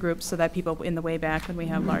larger groups so that people in the way back when we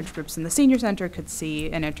have large groups in the senior center could see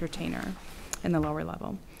an entertainer in the lower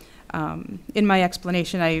level. In my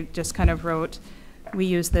explanation, I just kind of wrote, we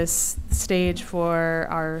use this stage for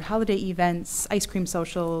our holiday events, ice cream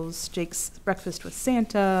socials, Jake's Breakfast with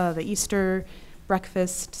Santa, the Easter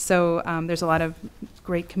breakfast. So there's a lot of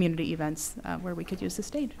great community events where we could use the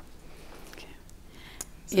stage. Okay.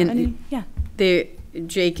 So yeah.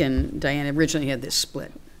 Jake and Diane originally had this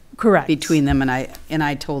split Correct. between them, and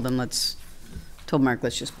I told them told Mark,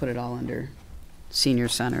 let's just put it all under senior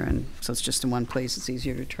center, and so it's just in one place. It's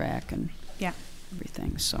easier to track and Yeah.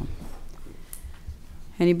 everything. So,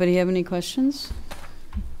 anybody have any questions?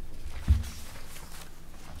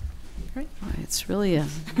 Great. It's really a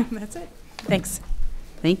That's it. Thanks.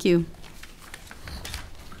 thank you.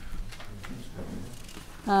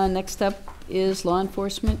 Next up is law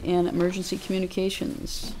enforcement and emergency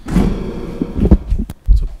communications.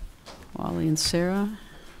 Wally and Sarah.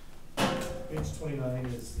 Page 29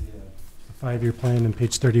 is the 5-year plan, and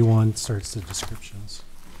page 31 starts the descriptions.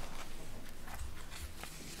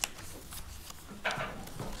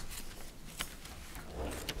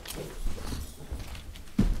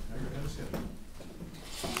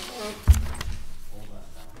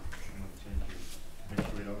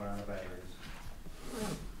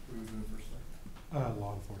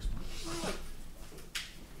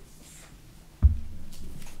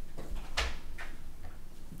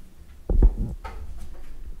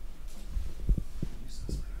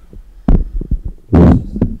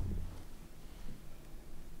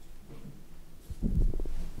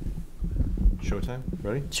 time?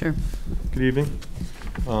 Ready? Sure. Good evening.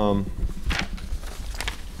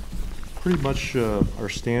 Pretty much our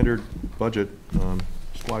standard budget,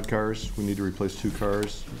 squad cars, we need to replace 2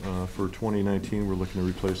 cars. For 2019, we're looking to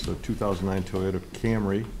replace the 2009 Toyota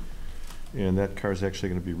Camry, and that car is actually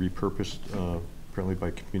going to be repurposed apparently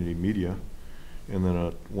by Community Media. And then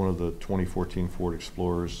one of the 2014 Ford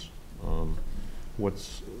Explorers.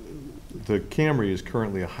 The Camry is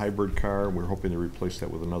currently a hybrid car. We're hoping to replace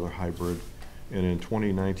that with another hybrid. And in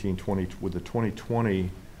 2019, with the 2020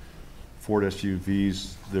 Ford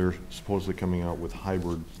SUVs, they're supposedly coming out with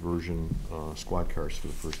hybrid version squad cars for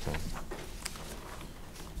the first time.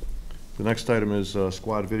 The next item is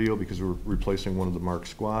squad video, because we're replacing one of the marked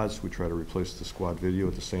squads. We try to replace the squad video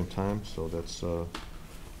at the same time, so that's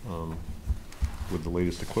with the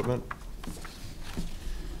latest equipment.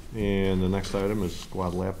 And the next item is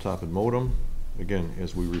squad laptop and modem. Again,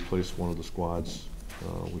 as we replace one of the squads,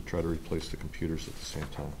 we try to replace the computers at the same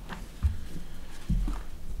time.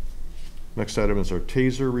 Next item is our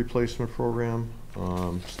taser replacement program.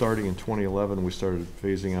 Starting in 2011, we started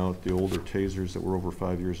phasing out the older tasers that were over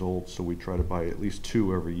 5 years old, so we try to buy at least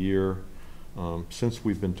 2 every year. Since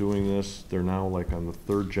we've been doing this, they're now like on the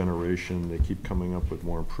 3rd generation. They keep coming up with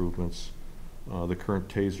more improvements. The current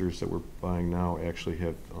tasers that we're buying now actually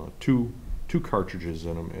have two cartridges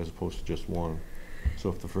in them as opposed to just one. So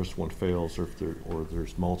if the first one fails, or if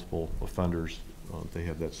there's multiple offenders, they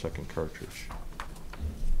have that second cartridge.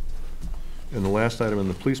 And the last item in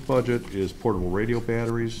the police budget is portable radio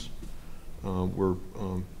batteries. We're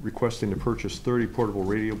requesting to purchase 30 portable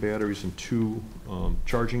radio batteries and 2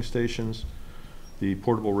 charging stations. The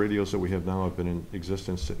portable radios that we have now have been in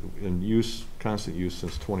existence, in use, constant use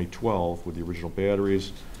since 2012 with the original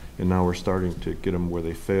batteries, and now we're starting to get them where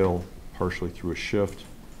they fail partially through a shift.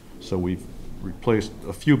 So we've replaced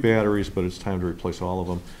a few batteries, but it's time to replace all of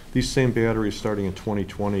them. These same batteries, starting in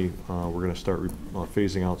 2020, we're going to start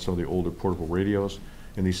phasing out some of the older portable radios,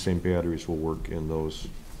 and these same batteries will work in those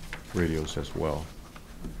radios as well.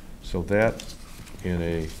 So that, in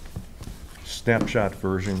a snapshot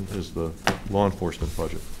version, is the law enforcement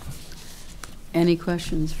budget. Any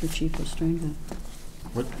questions for Chief Ostranga?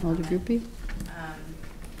 What? Alder Groupie?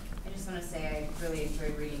 I just want to say I really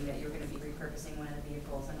enjoyed reading that you're going to be repurposing one of the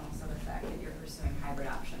vehicles, and also the fact that you're pursuing hybrid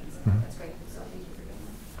options. That's great. So thank you for doing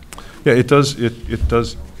that. Yeah, it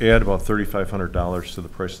does add about $3,500 to the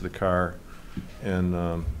price of the car, and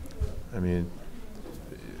I mean,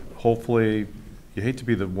 hopefully, you hate to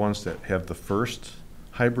be the ones that have the first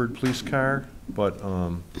hybrid police car, but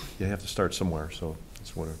you have to start somewhere. So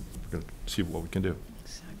that's what we're going to see what we can do.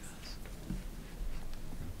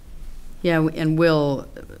 Yeah, and Will,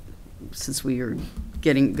 since we are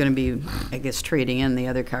going to be, I guess, trading in the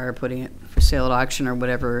other car, putting it for sale at auction or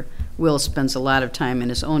whatever, Will spends a lot of time in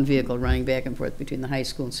his own vehicle running back and forth between the high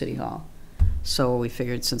school and City Hall. So we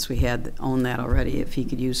figured since we had owned that already, if he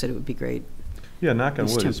could use it, it would be great. Yeah, knock on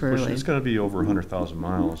wood, it's temporarily. going to be over 100,000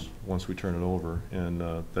 miles once we turn it over, and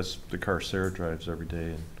that's the car Sarah drives every day,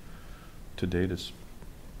 and to date it's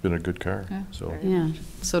been a good car. Yeah. So Yeah,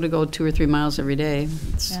 so to go 2 or 3 miles every day,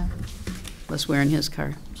 it's Yeah. less wear in his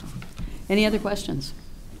car. So. Any other questions?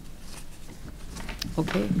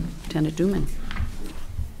 Okay, Lieutenant Duman.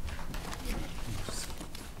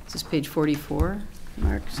 Is this page 44,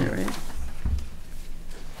 Mark, is that right?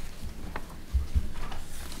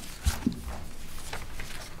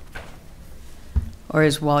 Or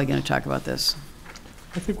is Wally going to talk about this?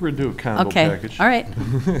 I think we're going to do a combo Okay, package. all right.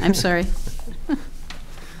 I'm sorry.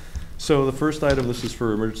 So the first item, this is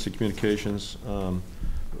for emergency communications.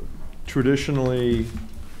 Traditionally,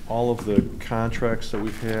 all of the contracts that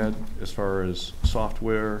we've had as far as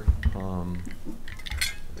software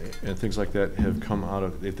and things like that have come out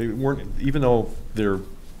of, they weren't, even though they're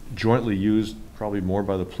jointly used probably more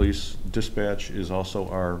by the police, dispatch is also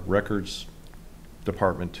our records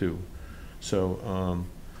department too. So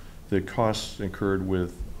the costs incurred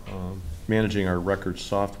with managing our records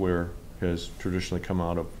software has traditionally come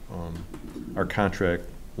out of our contract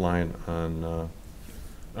line on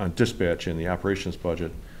dispatch in the operations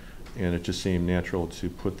budget, and it just seemed natural to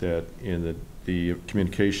put that in the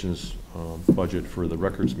communications budget for the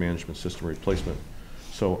records management system replacement.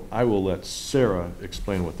 So I will let Sarah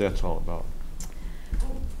explain what that's all about.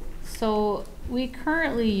 So we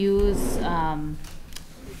currently use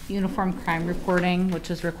uniform crime reporting, which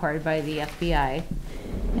is required by the FBI.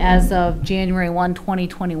 As of January 1,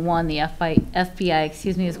 2021, the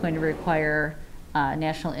FBI, is going to require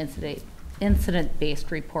national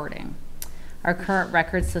incident-based reporting. Our current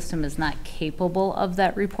record system is not capable of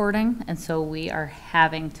that reporting, and so we are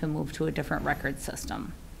having to move to a different record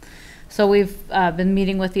system. So we've been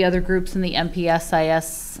meeting with the other groups in the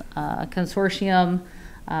MPSIS consortium,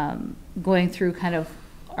 going through kind of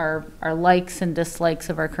our likes and dislikes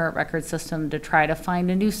of our current record system to try to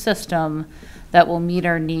find a new system that will meet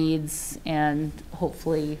our needs and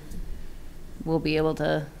hopefully we'll be able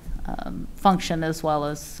to function as well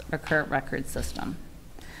as our current record system.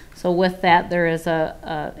 So with that, there is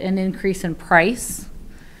an increase in price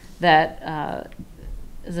that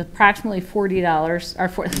is approximately $40, or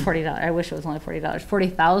 $40, I wish it was only $40,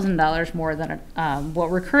 $40,000 more than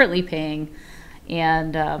what we're currently paying.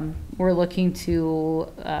 And we're looking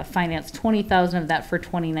to finance $20,000 of that for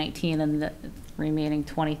 2019 and the remaining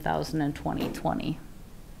 $20,000 in 2020.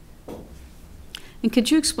 And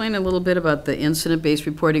could you explain a little bit about the incident-based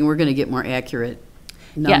reporting? We're going to get more accurate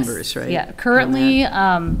numbers, Yes, right? yeah. Currently,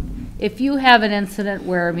 if you have an incident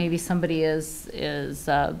where maybe somebody is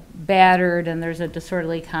battered and there's a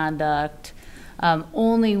disorderly conduct,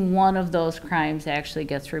 only one of those crimes actually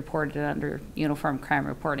gets reported under uniform crime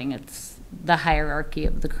reporting. It's the hierarchy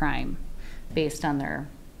of the crime based on their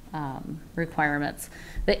requirements.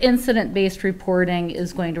 The incident-based reporting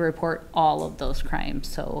is going to report all of those crimes.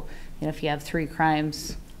 So, if you have 3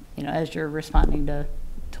 crimes, as you're responding to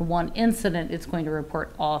one incident, it's going to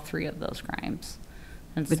report all 3 of those crimes.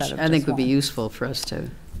 Which I think would be useful for us to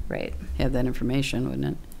have that information, wouldn't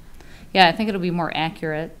it? Yeah, I think it'll be more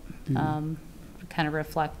accurate, kind of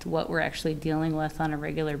reflect what we're actually dealing with on a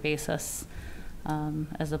regular basis,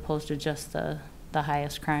 as opposed to just the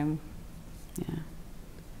highest crime. Yeah.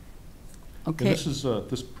 Okay. And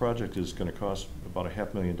this project is going to cost about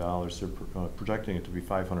 $500,000. They're projecting it to be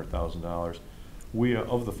 $500,000. We,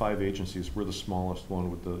 of the 5 agencies, we're the smallest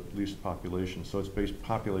one with the least population, so it's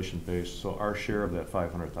population based. So our share of that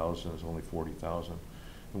 $500,000 is only $40,000.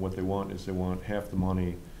 And what they want is they want half the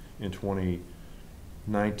money in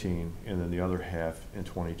 2019 and then the other half in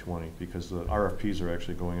 2020 because the RFPs are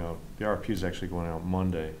actually going out. The RFP is actually going out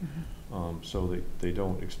Monday, so they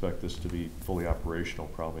don't expect this to be fully operational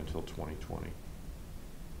probably until 2020.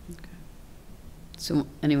 Okay. So,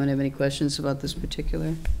 anyone have any questions about this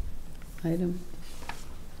particular item?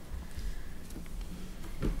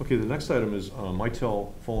 Okay, the next item is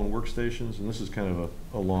Mitel phone workstations, and this is kind of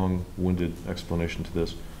a long-winded explanation to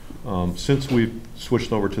this. Since we've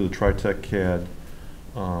switched over to the TriTech CAD,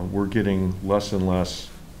 we're getting less and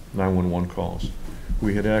less 911 calls.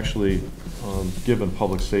 We had actually given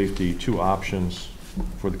public safety 2 options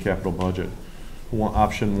for the capital budget.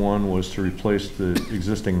 Option 1 was to replace the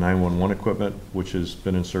existing 911 equipment, which has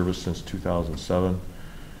been in service since 2007.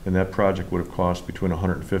 And that project would have cost between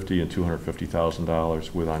 $150,000 and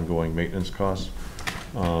 $250,000 with ongoing maintenance costs.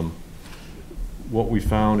 What we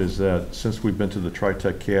found is that since we've been to the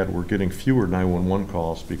TriTech CAD, we're getting fewer 911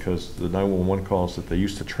 calls because the 911 calls that they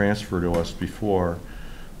used to transfer to us before,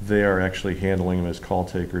 they are actually handling them as call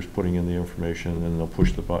takers, putting in the information, and then they'll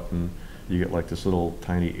push the button. You get like this little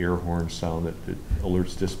tiny air horn sound that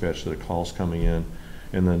alerts dispatch that a call's coming in,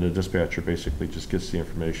 and then the dispatcher basically just gets the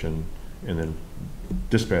information and then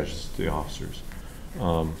dispatches the officers.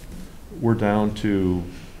 We're down to,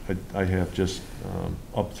 I have just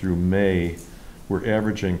up through May, we're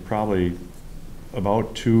averaging probably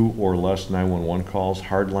about 2 or less 911 calls,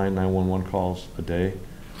 hardline 911 calls a day.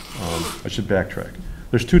 I should backtrack.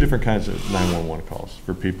 There's 2 different kinds of 911 calls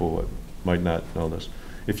for people that might not know this.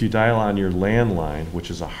 If you dial on your landline, which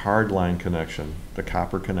is a hardline connection, the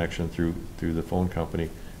copper connection through the phone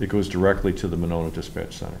company, it goes directly to the Monona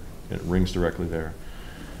Dispatch Center. It rings directly there.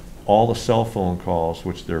 All the cell phone calls,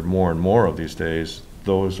 which there are more and more of these days,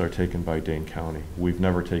 those are taken by Dane County. We've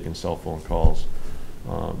never taken cell phone calls.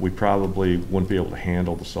 We probably wouldn't be able to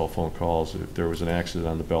handle the cell phone calls if there was an accident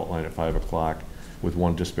on the Beltline at 5 o'clock with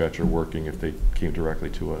one dispatcher working if they came directly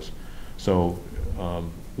to us. So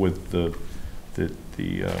with the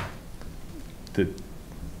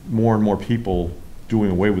more and more people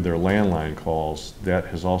doing away with their landline calls, that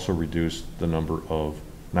has also reduced the number of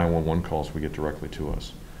 911 calls we get directly to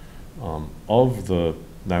us. Of the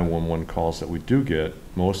 911 calls that we do get,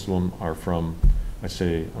 most of them are from, I'd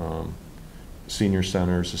say, senior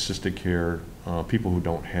centers, assisted care, people who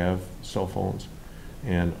don't have cell phones.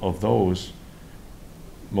 And of those,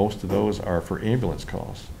 most of those are for ambulance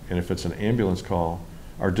calls. And if it's an ambulance call,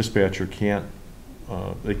 our dispatcher can't,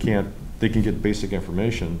 they can get basic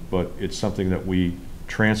information, but it's something that we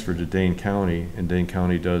transfer to Dane County, and Dane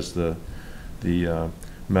County does the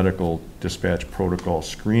medical dispatch protocol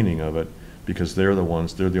screening of it, because they're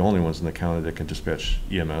the only ones in the county that can dispatch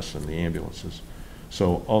EMS and the ambulances.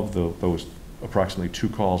 So of those approximately 2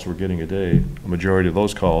 calls we're getting a day, a majority of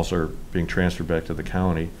those calls are being transferred back to the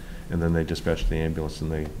county, and then they dispatch the ambulance and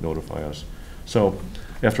they notify us. So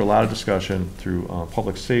after a lot of discussion through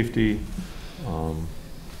public safety,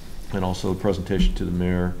 and also a presentation to the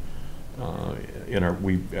mayor,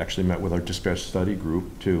 we actually met with our dispatch study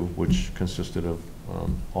group too, which consisted of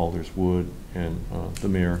Alders Wood and the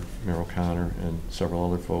mayor, Mayor O'Connor, and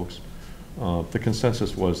several other folks. The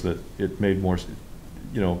consensus was that it made more,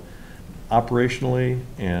 operationally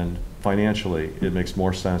and financially, it makes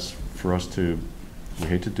more sense for us to, we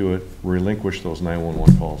hate to do it, relinquish those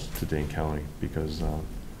 911 calls to Dane County, because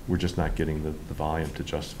we're just not getting the volume to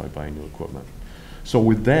justify buying new equipment. So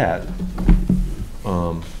with that,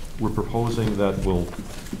 we're proposing that we'll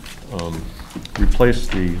replace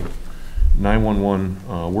the 911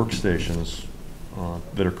 workstations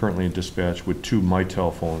that are currently in dispatch with 2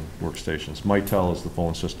 Mitel phone workstations. Mitel is the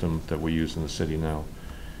phone system that we use in the city now,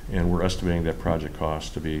 and we're estimating that project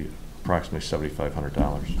cost to be approximately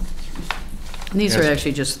 $7,500. And these are Yes.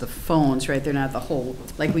 actually just the phones, right? They're not the whole,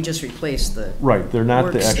 like, we just replaced the Right, they're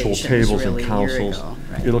not the actual workstations tables really and a year consoles. ago,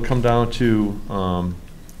 right. It'll come down to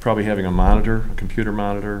probably having a monitor, a computer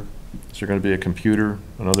monitor. Is there going to be a computer,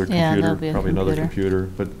 another Yeah, computer? there'll be a Probably another computer.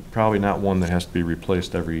 computer, but probably not one that has to be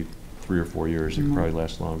replaced every 3 or 4 years. It could probably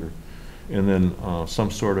last longer. And then some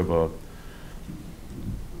sort of a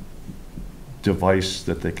device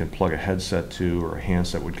that they can plug a headset to, or a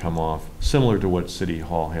handset would come off, similar to what City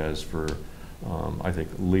Hall has for, I think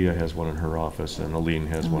Leah has one in her office, and Aline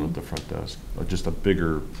has one at the front desk. Just a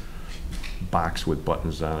bigger box with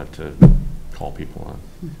buttons on it to call people on,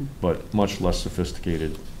 but much less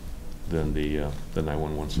sophisticated than the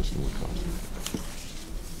 911 system would cost.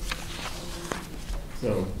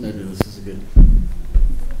 So maybe this is a good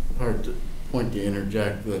point to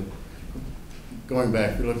interject, that going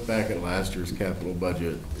back, if you look back at last year's capital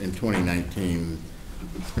budget in 2019,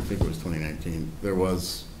 I think it was 2019, there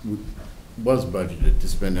was budgeted to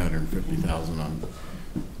spend $150,000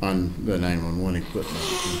 on the 911 equipment.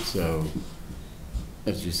 And so,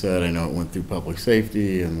 as you said, I know it went through public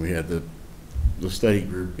safety, and we had the study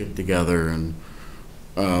group get together, and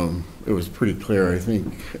it was pretty clear, I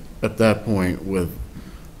think, at that point, with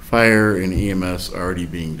fire and EMS already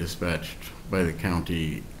being dispatched by the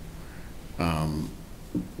county, and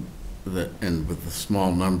with the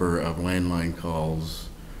small number of landline calls,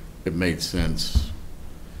 it made sense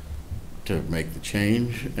to make the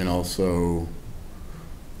change. And also,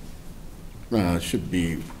 it should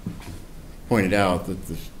be pointed out that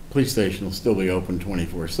the police station will still be open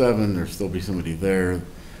 24/7. There'll still be somebody there.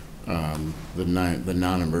 The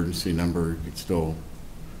non-emergency number, you could still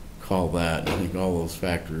call that. I think all those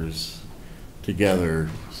factors together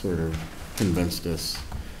sort of convinced us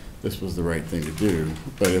this was the right thing to do.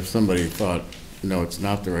 But if somebody thought, no, it's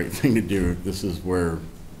not the right thing to do, this is where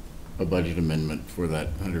a budget amendment for that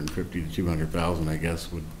 150 to 200,000, I guess,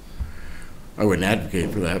 I wouldn't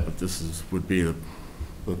advocate for that, but would be the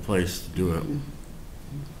place to do it.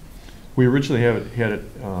 We originally had it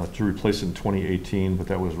to replace it in 2018, but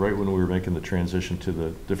that was right when we were making the transition to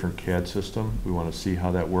the different CAD system. We want to see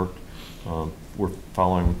how that worked. We're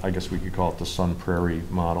following, I guess we could call it the Sun Prairie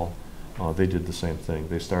model. They did the same thing.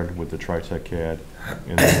 They started with the TriTech CAD,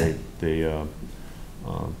 and then they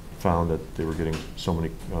found that they were getting so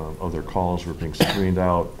many of their calls were being screened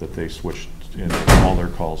out that they switched, and all their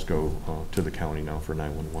calls go to the county now for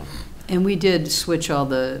 911. And we did switch all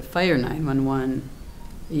the fire 911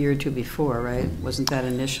 a year or two before, right? Wasn't that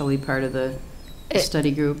initially part of the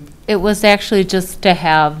study group? It was actually just to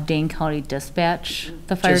have Dane County dispatch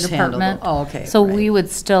the fire Just handle the- department. oh, okay, So right. we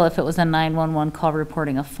would still, if it was a 911 call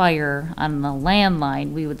reporting a fire on the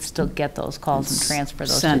landline, we would still get those calls and transfer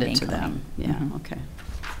those to Send Dane it to County. them, yeah, Mhm. okay.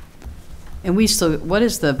 And we still, what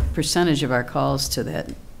is the percentage of our calls to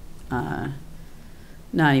that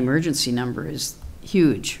non-emergency number is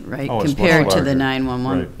huge, right? Oh, it's much Compared to the larger.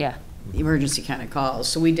 911 Right. Yeah. emergency kind of calls.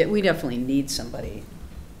 So we definitely need somebody.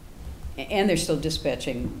 And they're still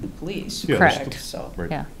dispatching the police. Yeah, Correct. they're So,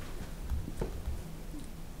 Right. Yeah.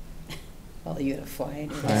 well, you gotta fly.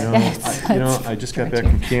 to I that. know. Yes, I just got correct, back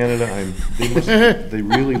yeah. from Canada. They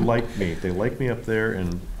really like me. They like me up there,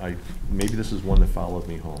 and maybe this is one that followed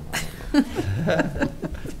me home. I don't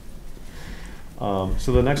know.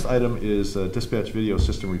 So the next item is dispatch video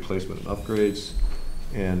system replacement and upgrades.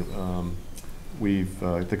 And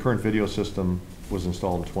the current video system was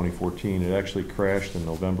installed in 2014. It actually crashed in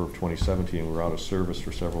November of 2017. We were out of service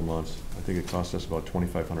for several months. I think it cost us about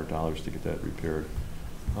 $2,500 to get that repaired.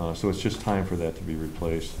 So it's just time for that to be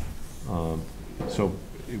replaced. So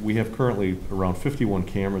we have currently around 51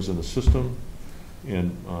 cameras in the system,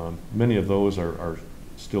 and many of those are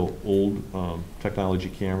still old technology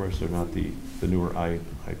cameras. They're not the newer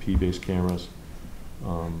IP-based cameras.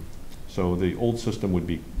 So the old system would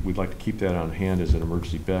be, we'd like to keep that on hand as an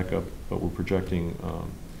emergency backup, but we're projecting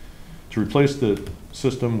to replace the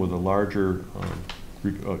system with a larger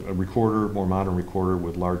a recorder, more modern recorder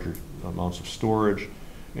with larger amounts of storage,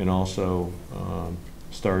 and also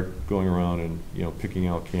start going around and, you know, picking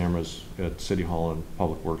out cameras at City Hall and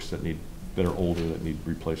Public Works that are older, that need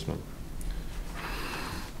replacement.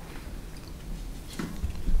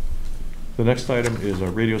 The next item is a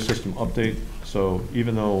radio system update. So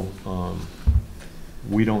even though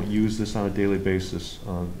we don't use this on a daily basis,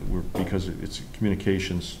 because it's a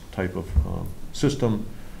communications type of system,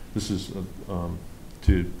 this is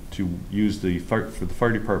to use for the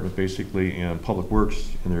fire department basically, and Public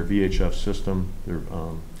Works in their VHF system.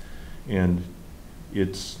 And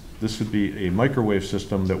this would be a microwave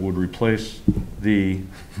system that would replace the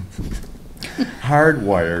hard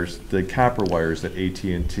wires, the copper wires that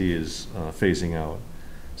AT&T is phasing out.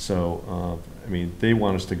 So, I mean, they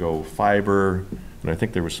want us to go fiber, and I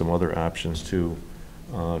think there were some other options too.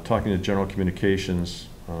 Talking to General Communications,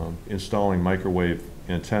 installing microwave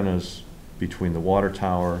antennas between the water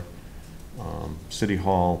tower, City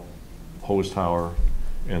Hall, hose tower,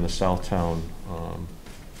 and the Southtown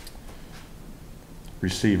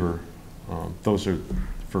receiver. Those are,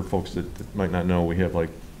 for folks that might not know, we have like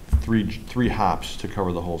three hops to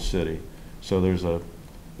cover the whole city. So there's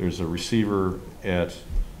a receiver at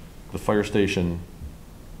the fire station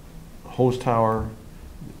hose tower,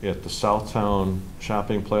 at the Southtown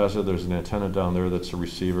shopping plaza. There's an antenna down there that's a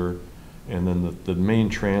receiver, and then the main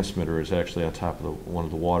transmitter is actually on top of one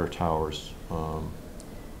of the water towers off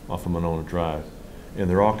of Monona Drive. And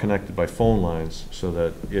they're all connected by phone lines so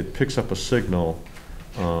that it picks up a signal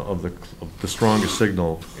of the strongest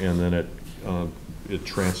signal, and then it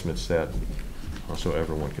transmits that so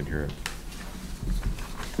everyone can hear it.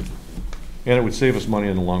 And it would save us money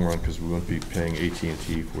in the long run because we wouldn't be paying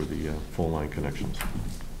AT&T for the phone line connections.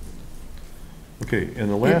 Okay, and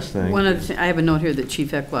the last thing. One other thing, I have a note here that Chief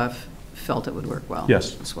Eklof felt it would work well.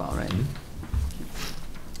 Yes. As well, right? Mm-hmm.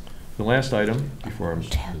 The last item, before I'm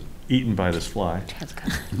eaten by this fly.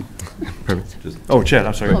 Oh, Chad,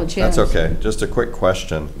 I'm sorry. Oh, Chad. That's okay. Just a quick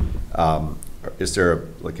question. Is there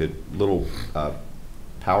like a little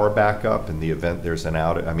power backup in the event there's an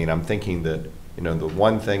outage? I mean, I'm thinking that, you know, the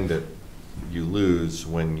one thing that you lose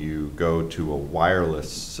when you go to a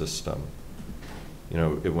wireless system, you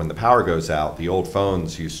know, when the power goes out, the old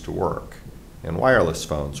phones used to work and wireless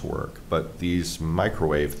phones work, but these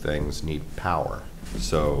microwave things need power.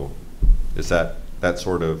 So is that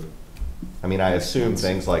sort of, I mean, I assume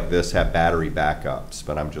things like this have battery backups,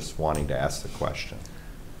 but I'm just wanting to ask the question.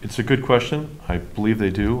 It's a good question. I believe they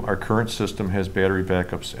do. Our current system has battery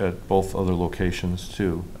backups at both other locations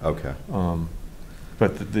too. Okay.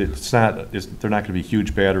 But it's not, they're not going to be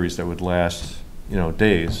huge batteries that would last, you know,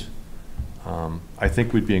 days. I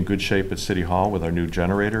think we'd be in good shape at City Hall with our new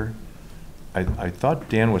generator. I thought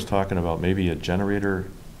Dan was talking about maybe a generator.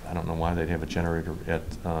 I don't know why they'd have a generator at,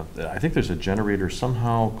 I think there's a generator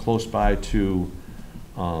somehow close by to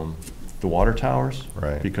the water towers.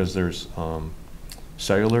 Right. Because there's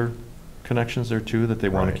cellular connections there too that they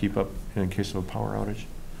want Right. to keep up in case of a power outage.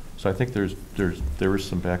 So I think there is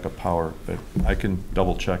some backup power, but I can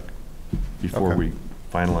double check before Okay. we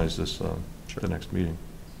finalize this Sure. the next meeting.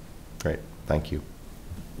 Great. Thank you.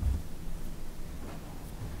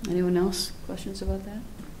 Anyone else? Questions about that?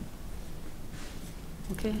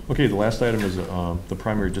 Okay. Okay, the last item is the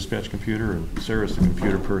primary dispatch computer, and Sarah's the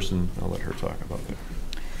computer person. I'll let her talk about that.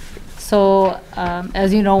 So,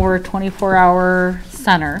 as you know, we're a 24-hour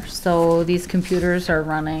center, so these computers are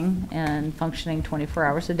running and functioning 24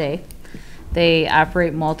 hours a day. They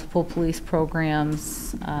operate multiple police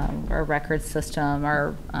programs, our record system,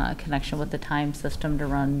 our connection with the time system to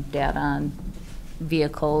run data on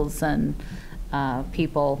vehicles and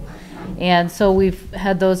people. And so we've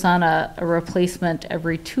had those on a replacement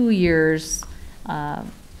every 2 years,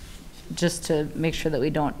 just to make sure that we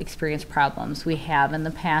don't experience problems. We have in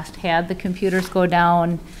the past had the computers go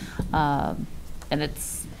down, and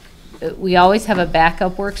we always have a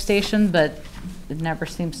backup workstation, but it never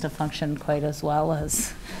seems to function quite as well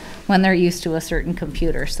as when they're used to a certain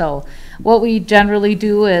computer. So what we generally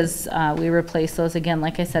do is we replace those again,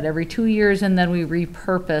 like I said, every 2 years, and then we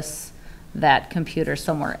repurpose that computer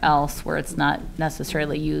somewhere else where it's not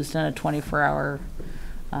necessarily used in a 24-hour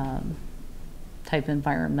type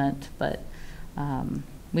environment, but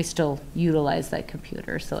we still utilize that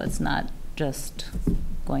computer, so it's not just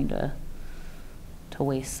going to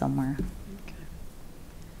waste somewhere. Okay.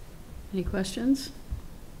 Any questions?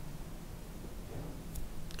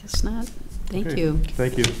 Guess not. Thank Okay. you.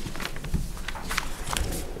 Thank you.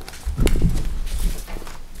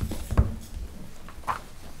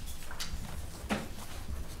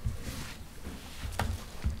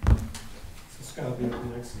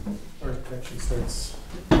 Actually starts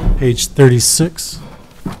page 36.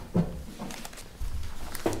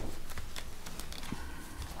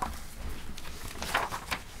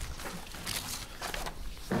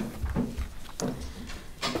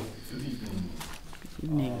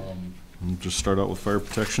 We'll just start out with fire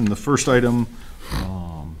protection. The first item,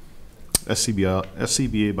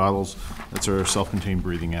 SCBA bottles, that's our self-contained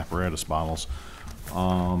breathing apparatus bottles.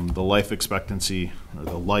 The life expectancy, or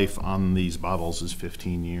the life on these bottles is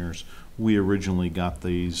 15 years. We originally got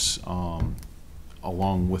these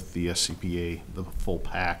along with the SCBA, the full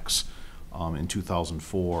packs, in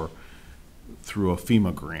 2004 through a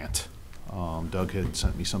FEMA grant. Doug had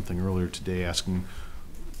sent me something earlier today asking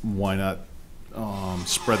why not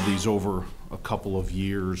spread these over a couple of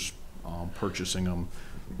years, purchasing them.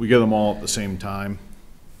 We get them all at the same time,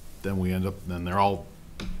 then we end up, then they're all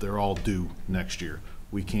due next year.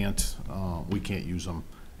 We can't use them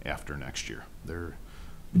after next year. They're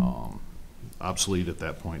obsolete at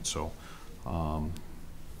that point. So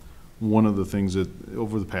one of the things that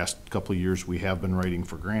over the past couple of years we have been writing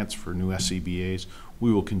for grants for new SCBA's.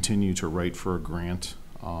 We will continue to write for a grant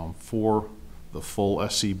for the full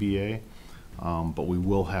SCBA, but we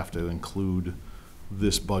will have to include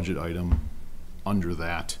this budget item under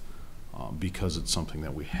that because it's something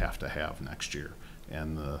that we have to have next year.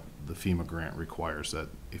 And the FEMA grant requires that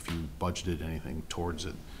if you budgeted anything towards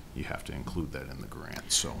it, you have to include that in the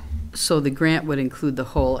grant. So the grant would include the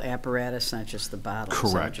whole apparatus, not just the bottle?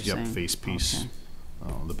 Correct. Is that what you're Yep. saying? Face piece,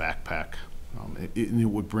 Okay. The backpack. It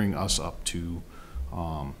would bring us up to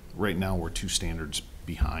right now we're 2 standards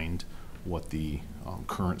behind what the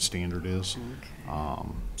current standard is. Okay.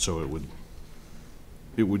 So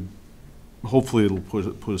it would hopefully it'll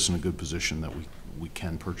put us in a good position that we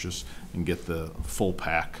can purchase and get the full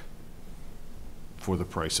pack for the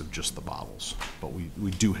price of just the bottles. But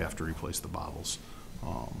we do have to replace the bottles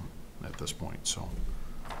at this point. So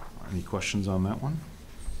any questions on that one?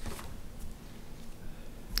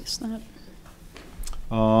 It's not.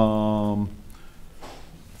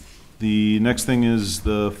 The next thing is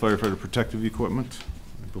the firefighter protective equipment,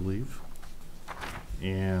 I believe.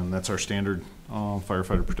 And that's our standard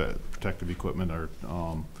firefighter protective equipment,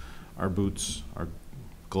 our boots, our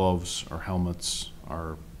gloves, our helmets,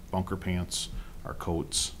 our bunker pants, our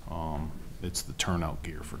coats. It's the turnout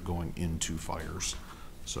gear for going into fires.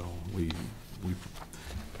 So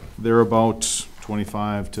they're about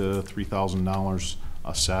 $2,500 to $3,000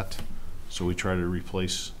 a set. So we try to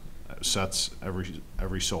replace sets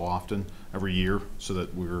every so often, every year, so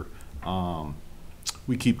that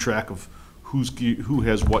we keep track of who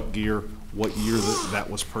has what gear, what year that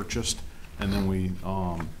was purchased, and then we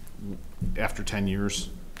after 10 years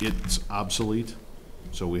it's obsolete,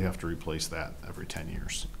 so we have to replace that every 10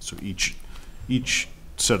 years. So each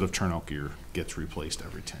set of turnout gear gets replaced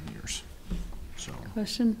every 10 years. So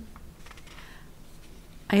Question?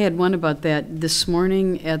 I had one about that. This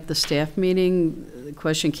morning at the staff meeting, the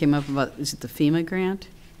question came up about, is it the FEMA grant?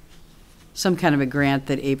 Some kind of a grant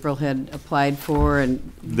that April had applied for,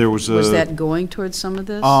 and there was that going towards some of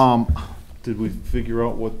this? Did we figure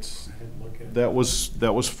out what that was?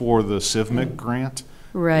 That was for the CIVMIC grant.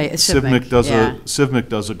 Right, CIVMIC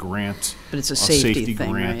does a grant, but it's a safety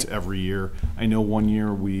thing, grant right? every year. I know one year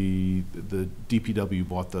the DPW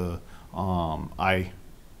bought the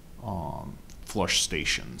flush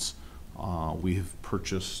stations. We have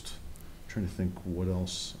purchased. I'm trying to think what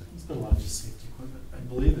else. It's been a lot of just safety equipment. I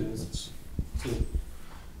believe it is. So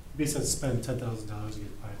basically, spend $10,000 to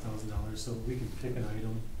get $5,000. So we can pick an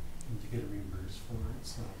item and to get reimbursed for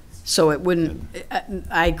it. So it wouldn't.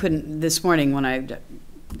 I couldn't this morning when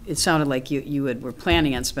it sounded like you were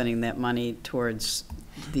planning on spending that money towards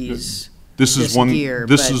these. This is one. Gear,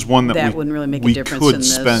 this is one that wouldn't really make a we difference could in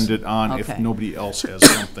this. spend it on Okay. if nobody else has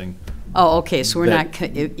something. Oh, okay. So we're that-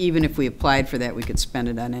 not even if we applied for that, we could spend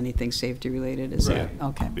it on anything safety related. Is Right. that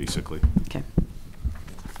okay? Basically. Okay.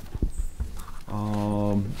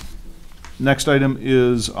 Next item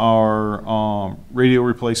is our radio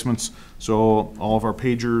replacements. So all of our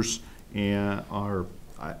pagers and are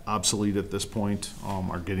obsolete at this point,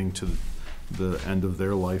 are getting to the end of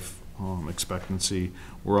their life expectancy.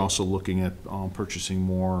 We're also looking at purchasing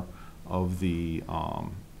more of the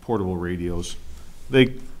portable radios.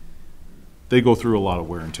 They go through a lot of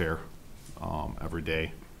wear and tear every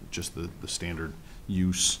day, just the standard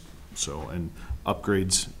use. So, and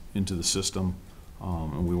upgrades into the system.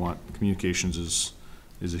 And we want communications is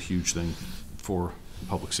a huge thing for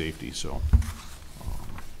public safety. So,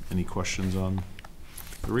 any questions on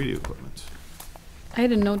the radio equipment? I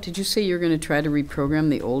had a note. Did you say you're going to try to reprogram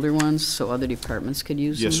the older ones so other departments could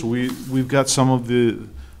use them? Yes, we've got some of the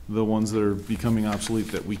the ones that are becoming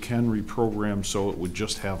obsolete, that we can reprogram so it would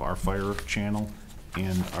just have our fire channel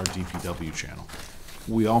and our DPW channel.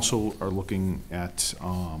 We also are looking at,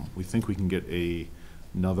 we think we can get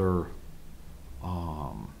another,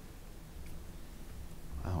 I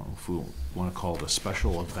don't know if we want to call it a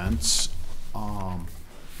special events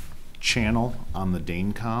channel on the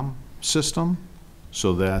Danecom system,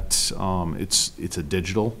 so that it's a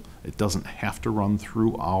digital. It doesn't have to run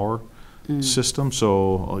through our system.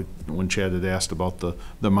 So like when Chad had asked about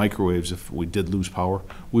the microwaves, if we did lose power,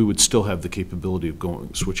 we would still have the capability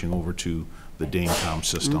of switching over to the Danecom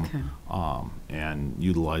system. Okay. And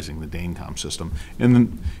utilizing the Danecom system. And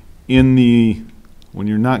then when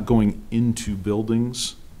you're not going into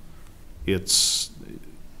buildings,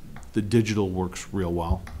 the digital works real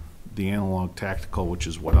well. The analog tactical, which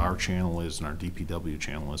is what our channel is and our DPW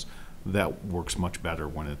channel is, that works much better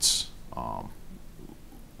when it's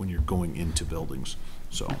when you're going into buildings.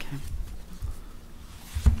 So. Okay.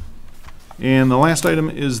 And the last item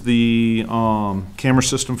is the camera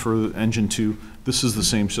system for Engine 2. This is the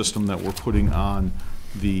same system that we're putting on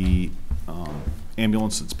the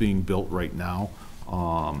ambulance that's being built right now.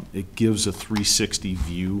 It gives a 360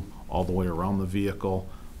 view all the way around the vehicle.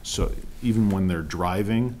 So even when they're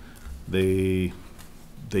driving, they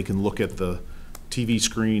can look at the TV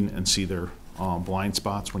screen and see their blind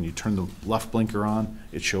spots. When you turn the left blinker on,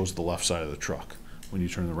 it shows the left side of the truck. When you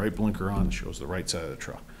turn the right blinker on, it shows the right side of the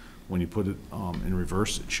truck. When you put it in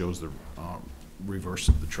reverse, it shows the reverse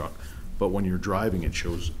of the truck. But when you're driving, it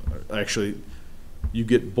shows, actually, you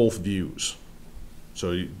get both views.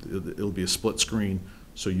 So it'll be a split screen,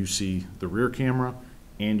 so you see the rear camera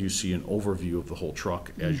and you see an overview of the whole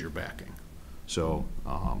truck as you're backing. So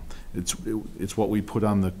it's what we put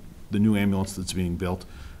on the new ambulance that's being built.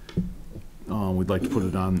 We'd like to put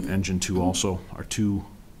it on Engine 2 also, our two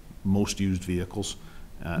most used vehicles.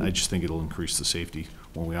 I just think it'll increase the safety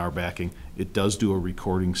when we are backing. It does do a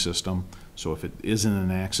recording system, so if it is in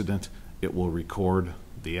an accident, it will record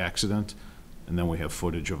the accident, and then we have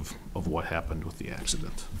footage of what happened with the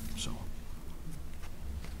accident. So.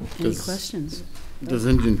 Any questions? Does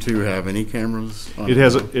Engine 2 have any cameras on It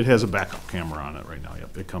has a backup camera on it right now,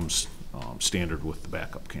 yep. It comes standard with the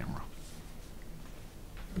backup camera.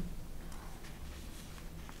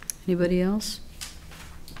 Anybody else?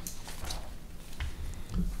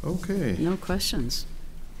 Okay. No questions.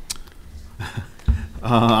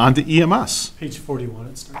 On to EMS. Page 41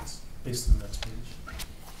 it starts, based on the next page.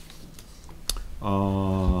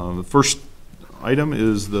 The first item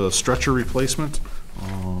is the stretcher replacement.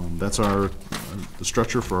 That's the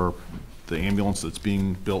stretcher for the ambulance that's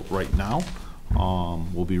being built right now.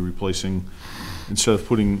 We'll be replacing, instead of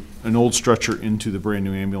putting an old stretcher into the brand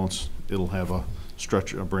new ambulance, it'll have a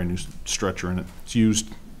brand new stretcher in it. It's used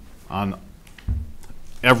on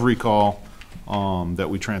every call that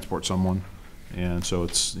we transport someone, and so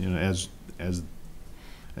it's, you know,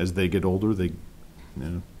 as they get older,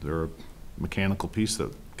 they're a mechanical piece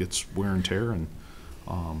that gets wear and tear, and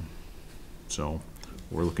so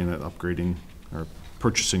we're looking at upgrading or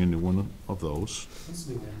purchasing a new one of those. When's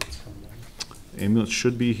the new ambulance coming down? Ambulance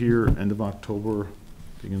should be here end of October,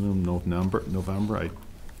 beginning of November.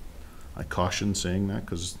 I caution saying that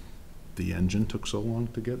because the engine took so long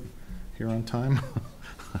to get here on time.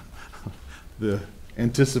 The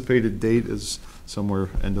anticipated date is somewhere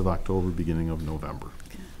end of October, beginning of November.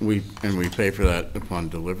 We pay for that upon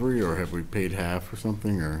delivery, or have we paid half or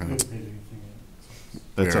something, or? We haven't paid anything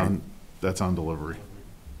yet, so. That's on delivery.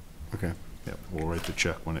 Okay. Yep, we'll write the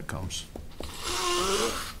check when it comes.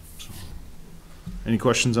 So. Any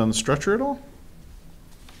questions on the stretcher at all?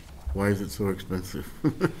 Why is it so expensive?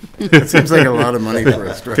 It seems like a lot of money for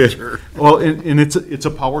a stretcher. Well, and it's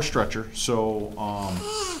a power stretcher, so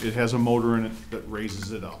it has a motor in it that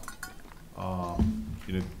raises it up.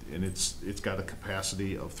 And it's got a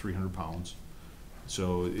capacity of 300 pounds.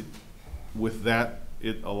 So with that,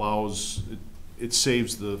 it allows, it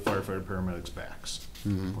saves the firefighter paramedics' backs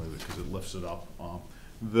because it lifts it up.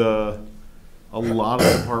 A lot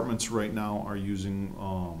of departments right now are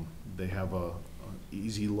using, they have an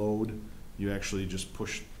easy load. You actually just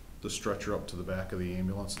push the stretcher up to the back of the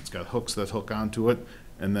ambulance. It's got hooks that hook onto it,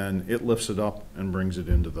 and then it lifts it up and brings it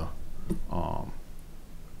into the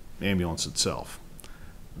ambulance itself.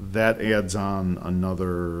 That adds on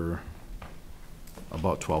another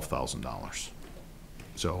about $12,000.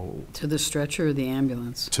 So To the stretcher or the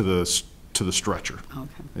ambulance? to the stretcher.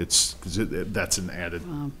 Okay. It's that's an added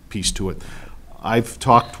Wow. piece to it. I've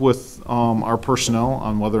talked with our personnel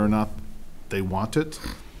on whether or not they want it.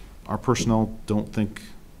 Our personnel don't think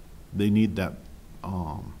they need that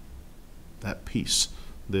that piece.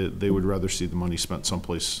 They would rather see the money spent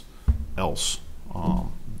someplace else,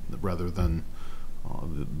 rather than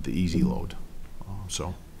the easy load.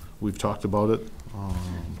 So we've talked about it,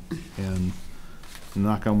 and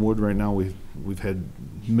knock on wood, right now we've had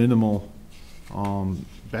minimal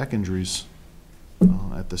back injuries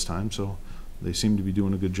at this time, so they seem to be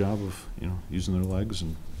doing a good job of, you know, using their legs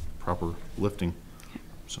and proper lifting.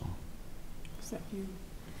 So. Is that you?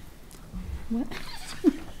 What?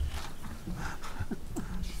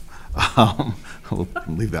 We'll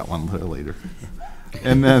leave that one later.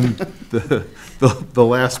 And then the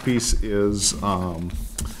last piece is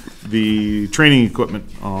the training equipment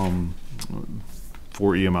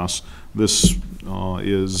for EMS. This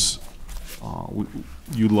is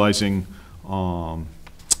utilizing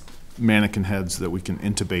mannequin heads that we can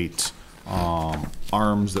intubate,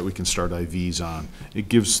 arms that we can start IVs on. It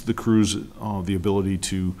gives the crews the ability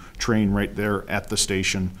to train right there at the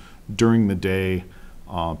station during the day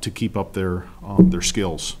to keep up their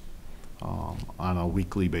skills on a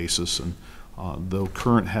weekly basis. And the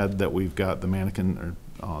current head that we've got, the mannequin,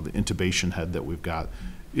 or the intubation head that we've got,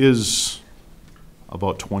 is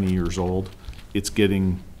about 20 years old. It's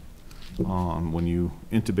getting, when you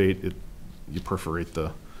intubate it, you perforate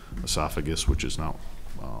the esophagus, which is not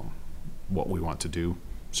what we want to do.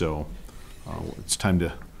 So it's time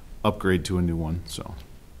to upgrade to a new one. So.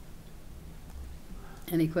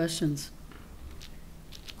 Any questions?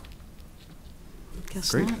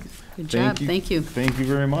 Guess Great. not. Good job, thank you. Thank you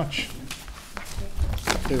very much.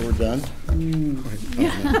 Okay, we're done?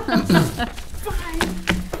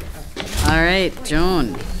 All right,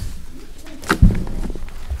 Joan.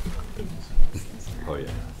 Oh, yeah.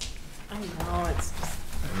 I know, it's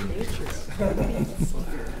nature. I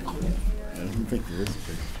don't think there is a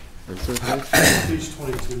picture. Is there a picture? Page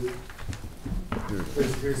 22.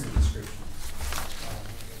 Here's the description.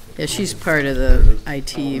 Yeah, she's part of the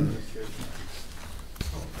IT,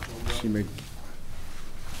 She made,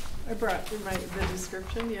 I brought the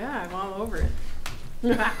description, yeah, I'm all over it.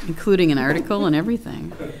 including an article and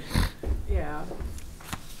everything. Yeah.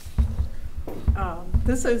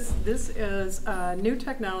 This is new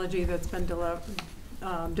technology that's been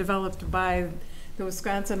developed by the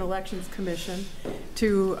Wisconsin Elections Commission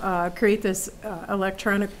to create this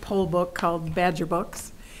electronic poll book called Badger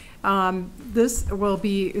Books. This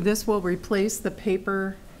will replace the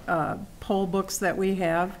paper poll books that we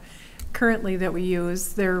have currently that we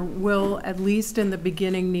use. There will, at least in the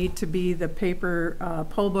beginning, need to be the paper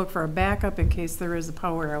poll book for a backup in case there is a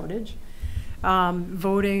power outage.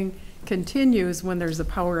 Voting continues when there's a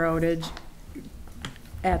power outage.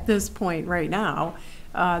 At this point right now,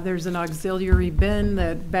 there's an auxiliary bin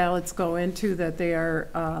that ballots go into that they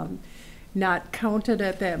are not counted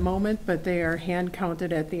at that moment, but they are hand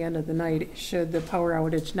counted at the end of the night should the power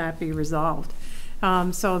outage not be resolved.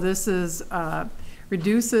 So this is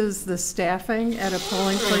reduces the staffing at a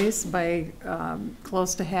polling place by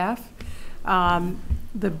close to half.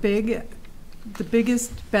 The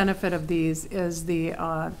biggest benefit of these is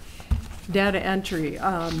the data entry.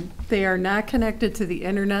 They are not connected to the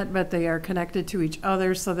internet, but they are connected to each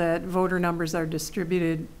other so that voter numbers are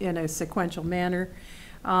distributed in a sequential manner.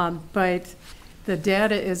 But the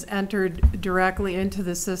data is entered directly into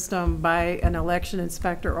the system by an election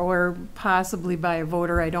inspector or possibly by a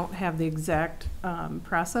voter. I don't have the exact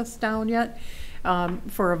process down yet.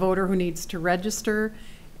 For a voter who needs to register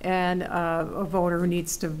and a voter who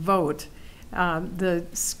needs to vote. The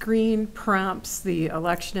screen prompts the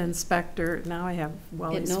election inspector. Now I have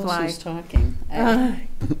Wally's fly. It knows who's talking.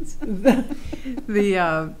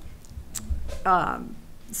 The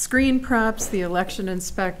screen prompts the election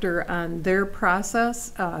inspector on their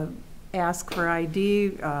process. Ask for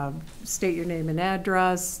ID, state your name and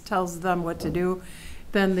address, tells them what to do.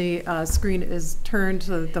 Then the screen is turned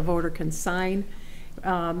so that the voter can sign.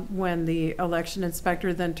 When the election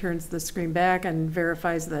inspector then turns the screen back and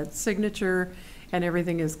verifies that signature and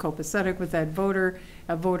everything is copacetic with that voter,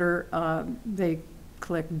 they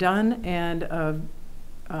click done, and a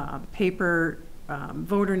paper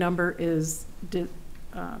voter number is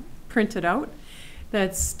printed out.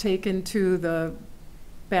 That's taken to the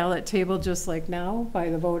ballot table just like now by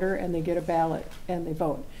the voter, and they get a ballot and they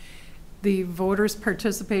vote. The voter's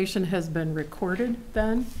participation has been recorded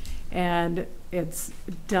then, and it's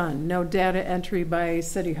done. No data entry by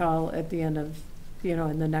City Hall at the end of,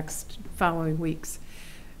 in the next following weeks.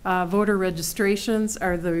 Voter registrations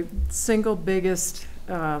are the single biggest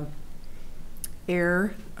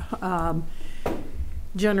error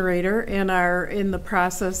generator and are in the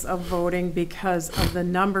process of voting because of the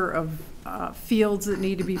number of fields that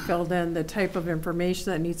need to be filled in, the type of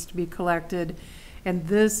information that needs to be collected, And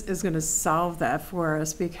this is going to solve that for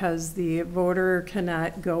us because the voter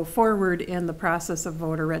cannot go forward in the process of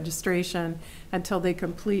voter registration until they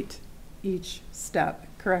complete each step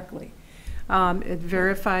correctly. It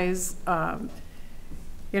verifies,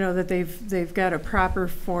 that they've got a proper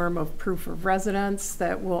form of proof of residence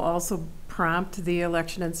that will also prompt the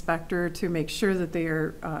election inspector to make sure that they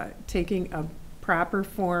are taking a proper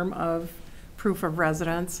form of proof of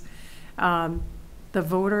residence. The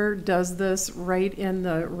voter does this right in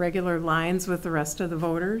the regular lines with the rest of the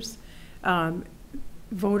voters.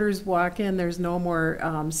 Voters walk in, there's no more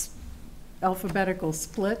alphabetical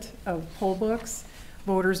split of poll books.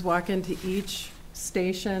 Voters walk into each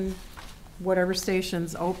station, whatever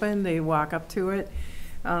station's open, they walk up to it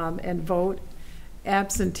and vote.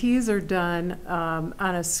 Absentees are done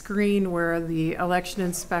on a screen where the election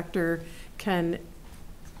inspector can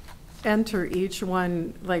enter each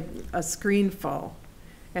one like a screen full.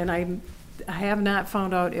 And I have not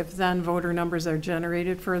found out if then voter numbers are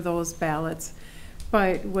generated for those ballots.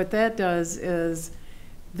 But what that does is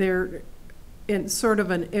they're in sort of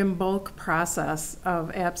an in bulk process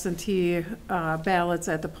of absentee ballots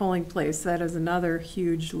at the polling place. That is another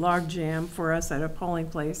huge log jam for us at a polling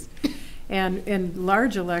place. And in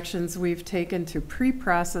large elections, we've taken to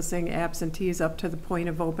pre-processing absentees up to the point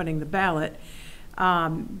of opening the ballot.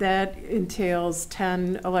 That entails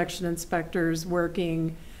 10 election inspectors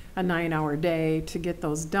working a 9-hour day to get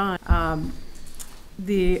those done.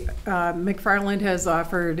 McFarland has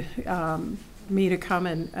offered me to come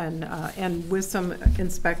and with some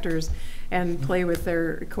inspectors and play with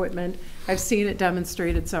their equipment. I've seen it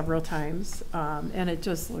demonstrated several times, and it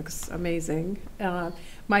just looks amazing.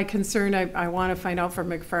 My concern, I want to find out from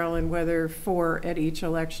McFarland whether 4 at each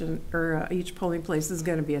election or each polling place is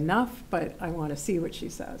going to be enough, but I want to see what she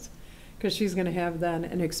says, because she's going to have then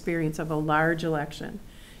an experience of a large election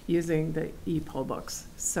using the e-poll books.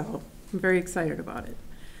 So I'm very excited about it.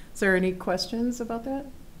 Is there any questions about that?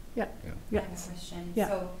 Yeah. I have a question. Yeah.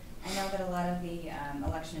 So I know that a lot of the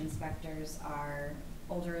election inspectors are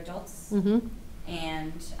older adults,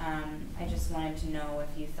 and I just wanted to know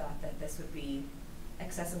if you thought that this would be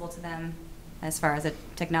accessible to them as far as a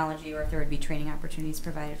technology, or if there would be training opportunities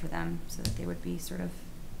provided for them so that they would be sort of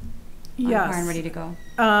on par and ready to go.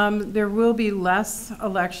 There will be less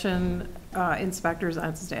election inspectors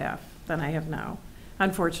on staff than I have now,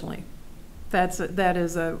 unfortunately. That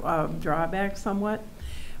is a drawback somewhat.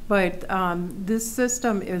 But this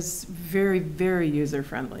system is very, very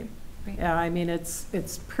user-friendly. Right. I mean,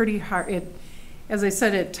 it's pretty hard. As I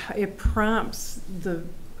said, it prompts the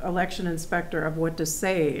election inspector of what to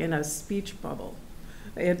say in a speech bubble.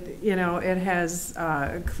 It has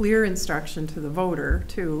clear instruction to the voter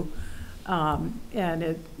too,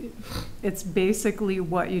 and it's basically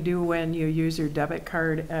what you do when you use your debit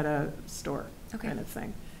card at a store, kind of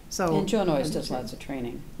thing. So And Joan always does lots of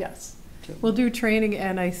training. Yes. We'll do training,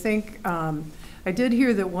 and I think, I did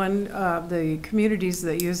hear that one of the communities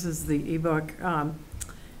that uses the ebook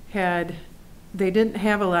they didn't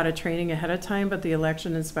have a lot of training ahead of time, but the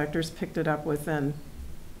election inspectors picked it up within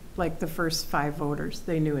like the first 5 voters.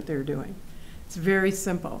 They knew what they were doing. It's very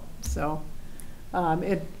simple. So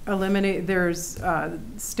there's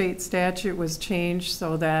state statute was changed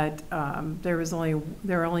so that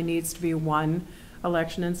there only needs to be 1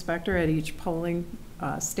 election inspector at each polling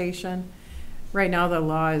station. Right now the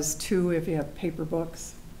law is 2 if you have paper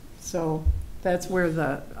books. So that's where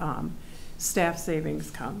the staff savings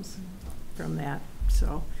comes from that.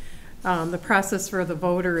 So the process for the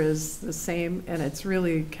voter is the same, and it's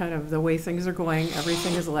really kind of the way things are going.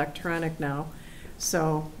 Everything is electronic now.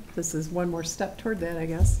 So this is one more step toward that, I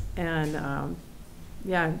guess. And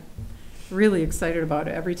yeah, I'm really excited about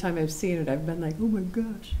it. Every time I've seen it, I've been like, oh my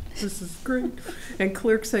gosh, this is great. And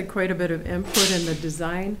clerks had quite a bit of input in the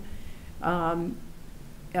design,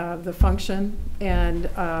 the function, and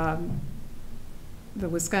the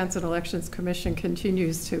Wisconsin Elections Commission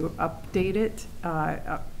continues to update it,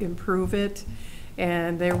 improve it,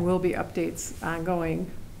 and there will be updates ongoing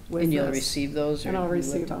with And you'll this. receive those, or And I'll you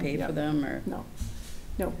receive have to pay them, for yeah. them, or?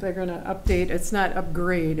 No, they're going to update. It's not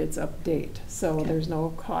upgrade, it's update. So Okay. there's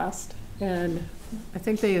no cost. And I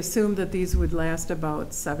think they assumed that these would last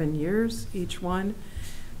about 7 years, each one.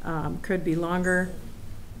 Could be longer.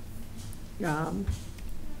 Yeah,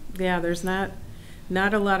 there's not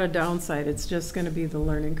a lot of downside. It's just going to be the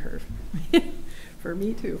learning curve for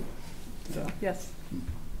me too. So, yes.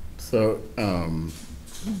 So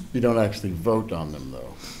you don't actually vote on them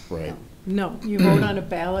though, right? No, you vote on a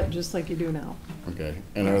ballot just like you do now. Okay,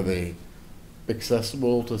 and are they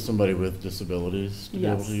accessible to somebody with disabilities to be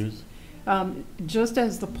able to use? Just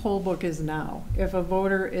as the poll book is now. If a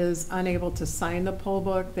voter is unable to sign the poll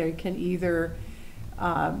book, they can either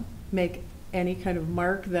make any kind of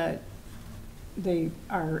mark that they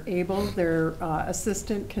are able, their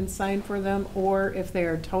assistant can sign for them, or if they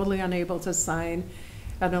are totally unable to sign,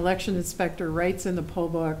 an election inspector writes in the poll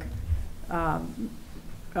book,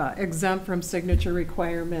 exempt from signature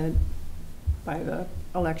requirement by the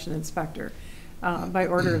election inspector, by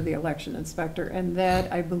order of the election inspector. And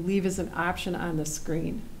that, I believe, is an option on the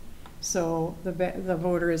screen. So the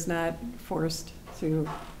voter is not forced to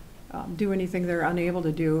do anything they're unable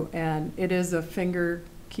to do. And it is a finger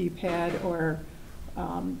keypad, or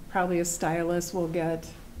probably a stylus will get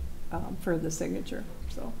for the signature,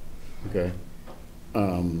 so. Okay.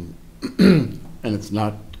 And it's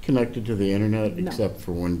not connected to the internet No. except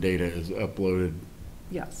for when data is uploaded?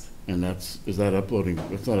 Yes. And is that uploading,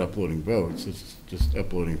 it's not uploading votes, it's just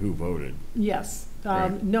uploading who voted? Yes.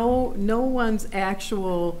 Right. No one's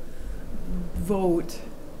actual vote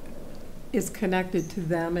is connected to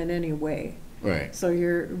them in any way. Right. So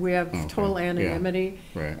we have Okay, total yeah, anonymity.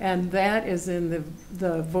 right. And that is in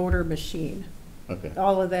the voter machine. Okay.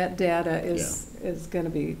 All of that data is gonna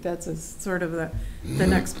be, that's a sort of the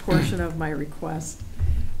next portion of my request.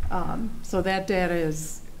 So that data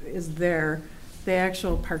is there. The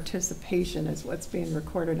actual participation is what's being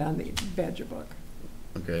recorded on the Badger book.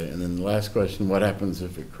 Okay, and then the last question, what happens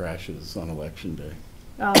if it crashes on election day?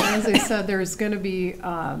 As I said, there's gonna be,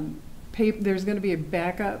 there's gonna be a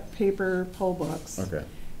backup paper poll books. Okay.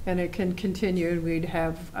 And it can continue. We'd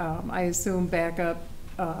have, I assume, backup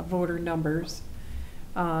voter numbers.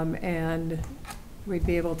 And we'd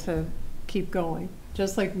be able to keep going.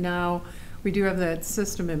 Just like now, we do have that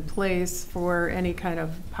system in place for any kind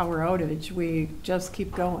of power outage. We just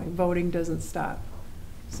keep going. Voting doesn't stop.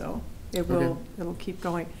 So it'll keep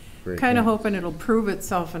going. Great, Kind of thanks. hoping it'll prove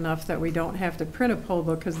itself enough that we don't have to print a poll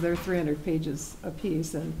book, because they're 300 pages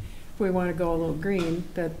apiece. And if we want to go a little green,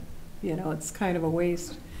 that, it's kind of a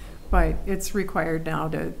waste. But it's required now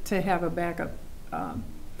to have a backup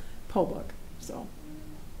poll book, so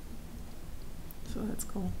that's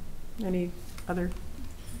cool. Any other?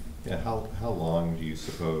 Yeah, how long do you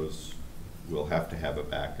suppose we'll have to have a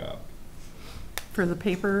backup? For the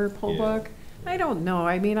paper poll Yeah. book? I don't know.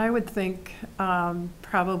 I mean, I would think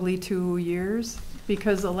probably 2 years,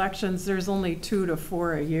 because elections, there's only 2 to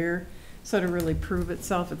 4 a year. So to really prove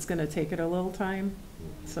itself, it's gonna take it a little time.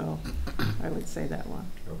 So I would say that one.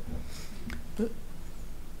 Okay.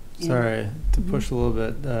 Sorry, to push a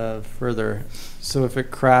little bit further. So if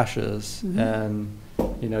it crashes Mhm. and,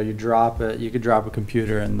 you drop it, you could drop a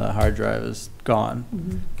computer and the hard drive is gone,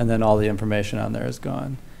 Mhm. and then all the information on there is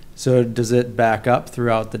gone. So does it back up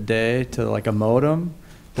throughout the day to like a modem?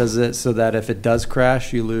 Does it, so that if it does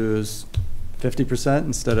crash, you lose 50%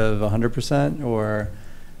 instead of 100%? Or,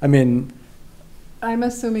 I mean, I'm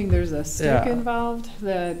assuming there's a stick Yeah. involved.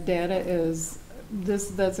 The data is,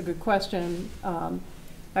 that's a good question.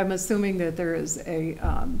 I'm assuming that there is a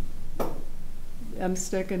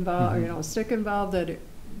M-stick involved, or, a stick involved that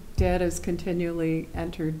data is continually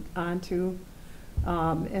entered onto.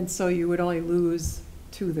 And so you would only lose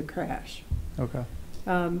to the crash. okay.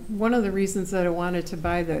 One of the reasons that I wanted to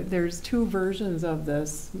buy there's 2 versions of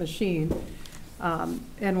this machine.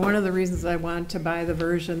 And one of the reasons I want to buy the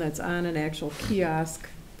version that's on an actual kiosk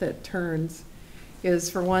that turns is,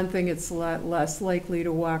 for one thing, it's a lot less likely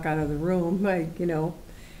to walk out of the room, like,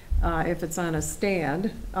 if it's on a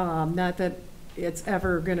stand. Not that it's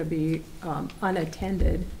ever gonna be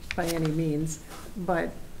unattended by any means,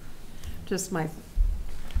 but just my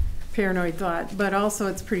paranoid thought. But also,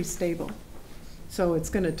 it's pretty stable. So it's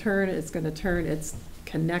gonna turn, it's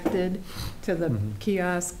connected to the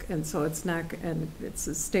kiosk, and so it's not, and it's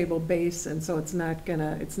a stable base, and so it's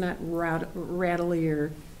not rattly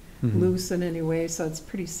or loose in any way, so it's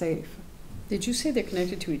pretty safe. Did you say they're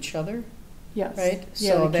connected to each other? Yes. Right?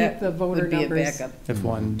 Yeah, So to keep that the voter would be a numbers. backup. If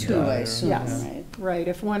one Two, I died or- assume, Yes. right? Right,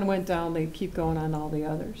 if one went down, they keep going on all the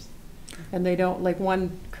others. And they don't, like,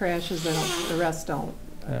 one crashes, the rest don't.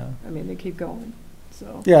 Yeah. I mean, they keep going,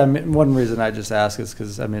 so. Yeah, I mean, one reason I just ask is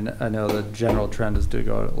because, I mean, I know the general trend is to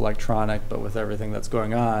go electronic, but with everything that's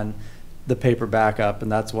going on, the paper backup,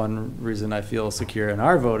 and that's one reason I feel secure in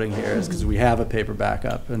our voting here, is because we have a paper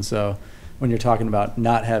backup. And so when you're talking about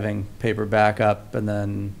not having paper backup, and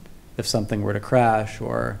then if something were to crash,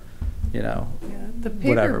 or, Yeah, the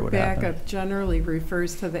whatever paper would happen. backup generally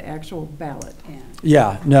refers to the actual ballot.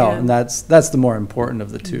 Yeah, no, And- and that's the more important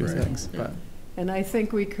of the two Right. things, but. And I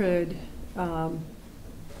think we could,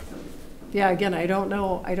 again, I don't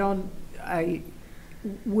know,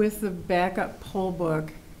 with the backup poll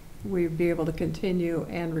book, we'd be able to continue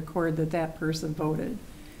and record that that person voted.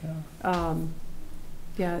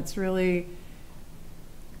 Yeah, it's really,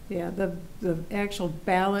 yeah, the actual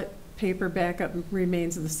ballot paper backup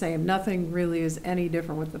remains the same. Nothing really is any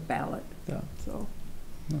different with the ballot. Yeah. So.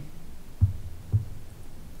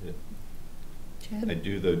 I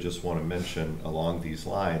do, though, just want to mention along these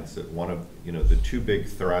lines that one of, the two big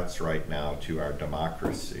threats right now to our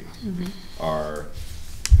democracy are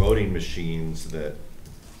voting machines that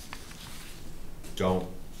don't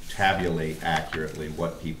tabulate accurately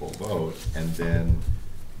what people vote, and then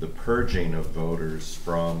the purging of voters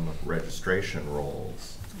from registration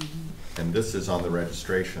rolls. And this is on the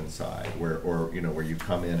registration side, where you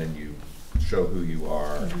come in and you show who you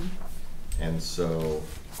are. And so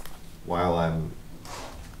while I'm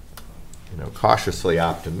cautiously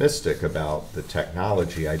optimistic about the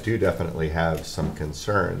technology, I do definitely have some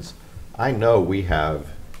concerns. I know we have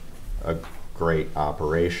a great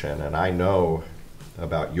operation, and I know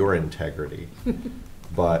about your integrity,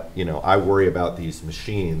 but I worry about these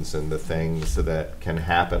machines and the things that can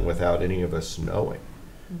happen without any of us knowing.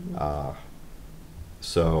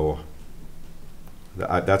 So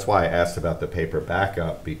that's why I asked about the paper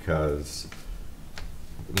backup, because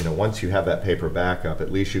once you have that paper backup, at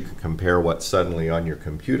least you can compare what's suddenly on your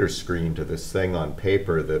computer screen to this thing on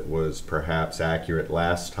paper that was perhaps accurate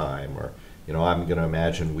last time. Or, I'm going to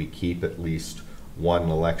imagine we keep at least one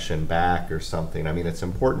election back or something. I mean, it's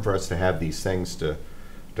important for us to have these things to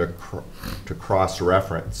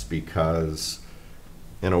cross-reference, because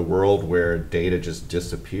in a world where data just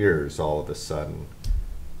disappears all of a sudden,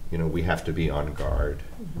 we have to be on guard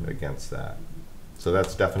against that. So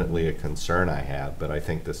that's definitely a concern I have, but I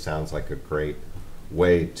think this sounds like a great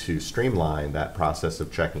way to streamline that process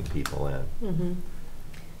of checking people in.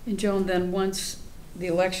 And Joan, then once the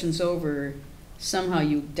election's over, somehow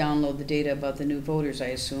you download the data about the new voters, I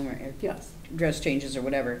assume, or Yes. address changes or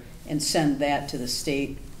whatever, and send that to the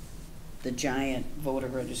state, the giant voter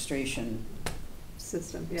registration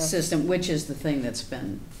System, yeah. system, which is the thing that's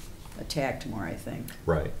been attacked more, I think,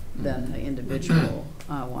 Right. than the individual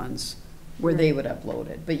ones, where they would upload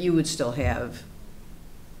it. But you would still have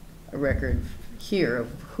a record here of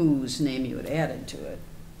whose name you had added to it,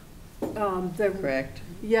 correct?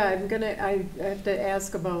 Yeah, I have to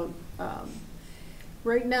ask about,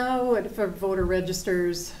 right now, if a voter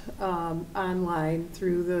registers online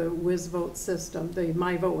through the WisVote system, the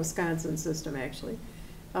My Vote Wisconsin system, actually,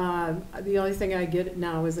 the only thing I get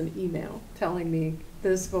now is an email telling me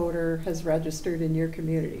this voter has registered in your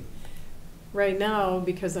community. Right now,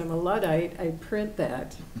 because I'm a Luddite, I print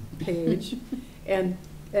that page and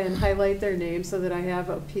highlight their name so that I have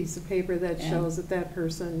a piece of paper that shows that that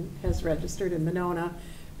person has registered in Monona,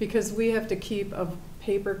 because we have to keep a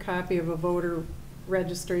paper copy of a voter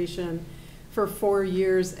registration for 4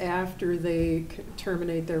 years after they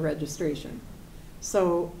terminate their registration.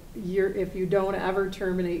 So if you don't ever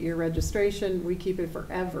terminate your registration, we keep it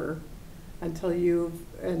forever until you're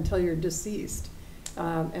deceased.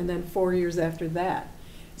 And then 4 years after that.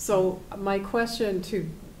 So my question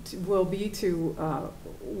will be to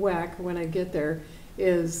WAC when I get there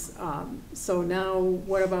is, so now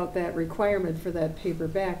what about that requirement for that paper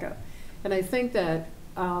backup? And I think that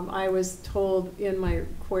I was told in my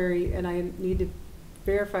query, and I need to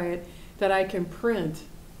verify it, that I can print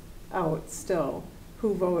out still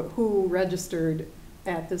who registered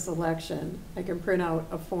at this election. I can print out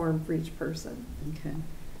a form for each person. Okay.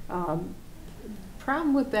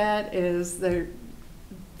 Problem with that is there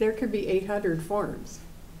could be 800 forms.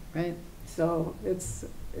 Right. So it's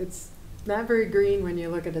not very green when you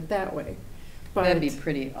look at it that way. But that'd be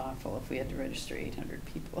pretty awful if we had to register 800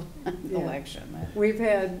 people in an Yeah. election. We've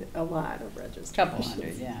had a lot of registrations. Couple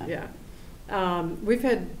hundred, yeah. Yeah. We've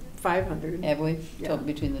had 500. Have we, Yeah.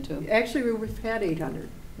 between the two? Actually, we've had 800.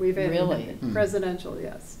 We've had Really? 800. Presidential,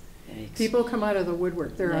 yes. Yikes. People come out of the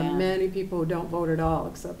woodwork. There Yeah. are many people who don't vote at all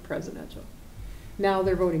except presidential. Now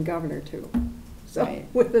they're voting governor too. So Right.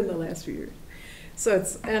 within the last few years. So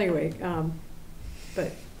it's, anyway,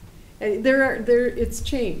 but it's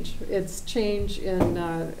change. It's change in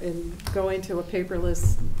going to a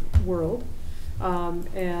paperless world. I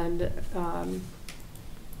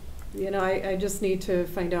just need to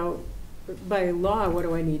find out by law, what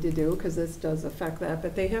do I need to do? Because this does affect that.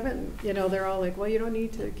 But they haven't, they're all like, well, you don't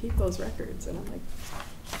need to keep those records. And I'm like,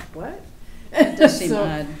 what? It does seem So,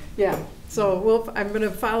 odd. Yeah, so I'm going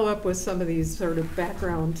to follow up with some of these sort of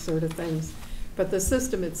background sort of things. But the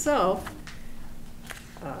system itself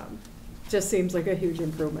just seems like a huge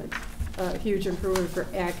improvement for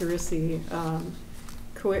accuracy,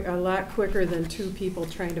 a lot quicker than two people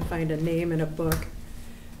trying to find a name in a book.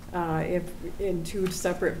 if, in 2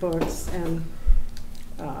 separate books, and,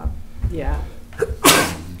 yeah.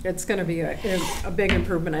 It's gonna be a big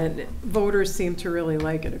improvement, and voters seem to really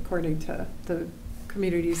like it, according to the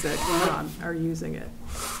communities that are using it.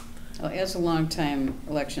 Well, as a longtime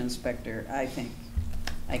election inspector, I think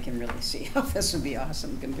I can really see how this would be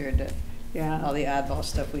awesome compared to Yeah. all the oddball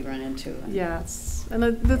stuff we run into. Yes, and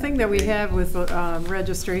the thing that we have with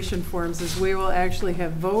registration forms is we will actually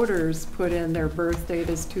have voters put in their birth date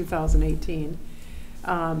as 2018.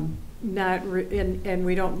 And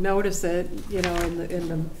we don't notice it, you know,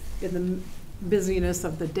 in the busyness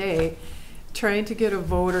of the day. Trying to get a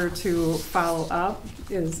voter to follow up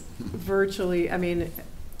is virtually, I mean,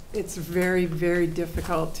 it's very, very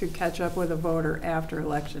difficult to catch up with a voter after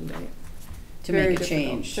election day. To Very make a difficult.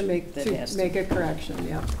 change. To make, that has to make a correction,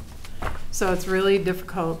 yeah. So it's really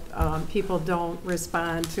difficult. People don't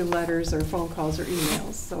respond to letters or phone calls or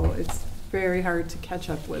emails, so it's very hard to catch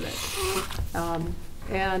up with it.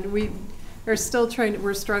 And we are still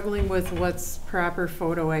we're struggling with what's proper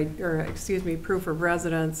proof of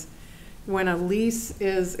residence when a lease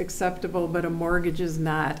is acceptable but a mortgage is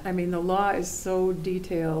not. I mean, the law is so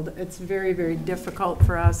detailed, it's very, very difficult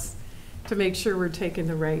for us to make sure we're taking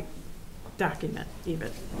the right document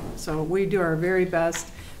even. So we do our very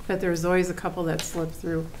best, but there's always a couple that slip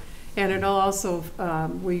through. And it'll also,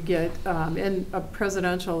 we get, in a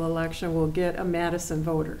presidential election, we'll get a Madison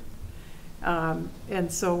voter.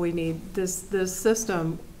 And so we need, this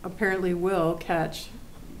system apparently will catch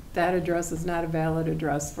that address is not a valid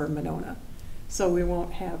address for Monona. So we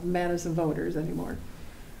won't have Madison voters anymore.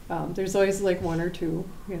 There's always like 1 or 2,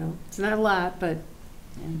 you know, it's not a lot, but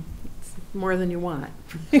it's more than you want,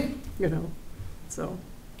 you know, so.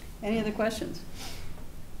 Any other questions?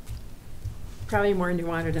 Probably more than you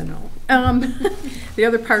wanted to know. The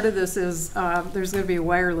other part of this is there's going to be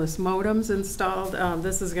wireless modems installed.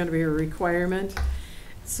 This is going to be a requirement.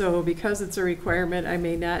 So because it's a requirement, I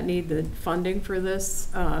may not need the funding for this.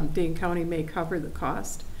 Dane County may cover the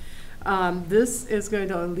cost. This is going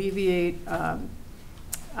to alleviate a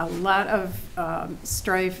lot of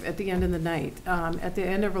strife at the end of the night. At the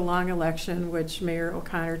end of a long election, which Mayor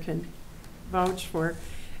O'Connor can vouch for,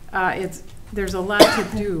 there's a lot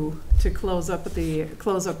to do to close up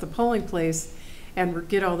the polling place and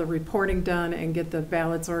get all the reporting done and get the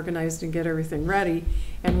ballots organized and get everything ready.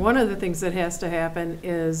 And one of the things that has to happen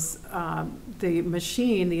is the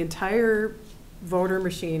machine, the entire voter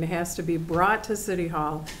machine, has to be brought to City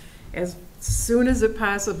Hall as soon as it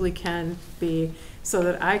possibly can be, so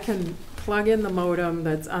that I can plug in the modem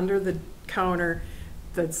that's under the counter,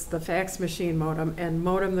 that's the fax machine modem, and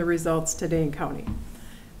modem the results to Dane County.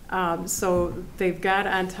 So they've got,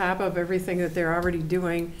 on top of everything that they're already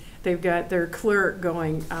doing, they've got their clerk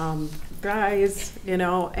going, guys, you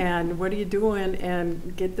know, and what are you doing,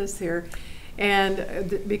 and get this here.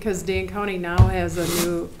 And because Dane County now has a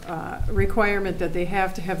new requirement that they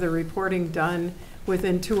have to have the reporting done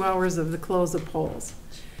within 2 hours of the close of polls.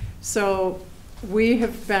 So we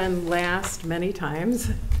have been last many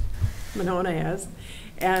times, Monona has,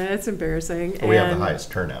 and it's embarrassing. We have the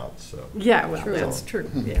highest turnout, so. Yeah, well, that's true,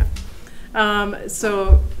 yeah.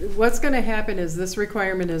 So what's going to happen is this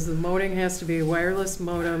requirement is the modem has to be a wireless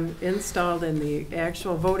modem installed in the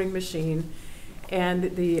actual voting machine,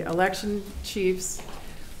 and the election chief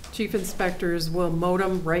inspectors will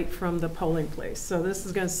modem right from the polling place. So this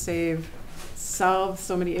is going to solve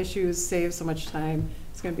so many issues, save so much time.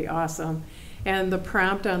 It's going to be awesome. And the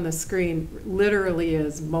prompt on the screen literally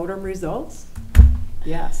is modem results.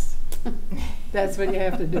 Yes, that's what you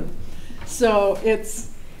have to do. So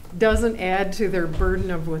it's doesn't add to their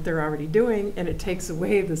burden of what they're already doing, and it takes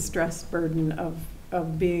away the stress burden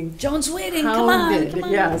of being Jones waiting, hounded. come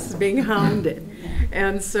on. Yes, being hounded.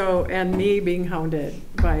 And so, and me being hounded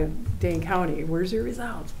by Dane County. Where's your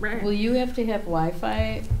results? Will you have to have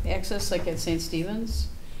Wi-Fi access like at St. Stephen's?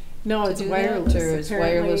 No, to it's do wireless. That, or it's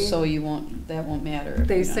Apparently, wireless, so that won't matter. if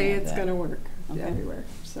They we don't say have it's that. going to work Okay. everywhere.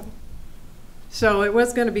 So it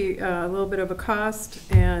was going to be a little bit of a cost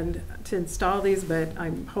and to install these, but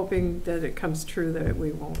I'm hoping that it comes true that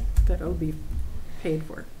that it'll be paid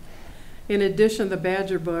for. In addition, the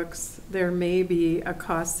Badger books, there may be a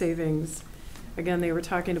cost savings. Again, they were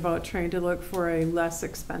talking about trying to look for a less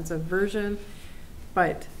expensive version,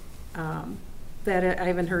 but that I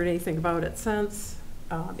haven't heard anything about it since.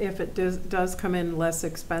 If it does come in less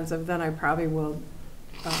expensive, then I probably will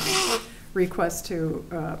request to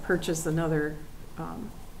purchase another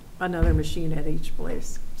machine at each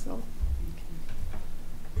place. So,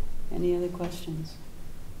 Any other questions?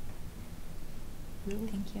 no?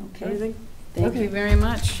 Thank you. Okay. Everything? Thank Okay. you very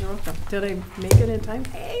much. You're welcome. Did I make it in time?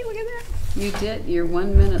 Hey, look at that. You did, you're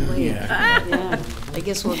 1 minute late. Yeah. Yeah, I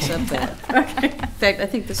guess we'll accept that. Okay. In fact, I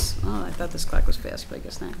think this, oh, I thought this clock was fast, but I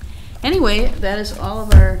guess not. Anyway, that is all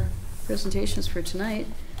of our presentations for tonight.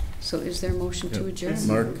 So is there a motion to adjourn?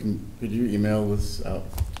 Mark, could you email this out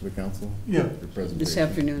to the council? Yeah. Your presentation? This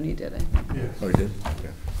afternoon he did, I think. Yeah. Oh, you did? Okay.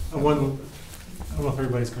 I don't know if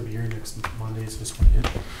everybody's gonna be here next Monday, so just want to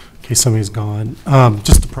hit, in case somebody's gone.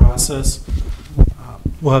 Just the process,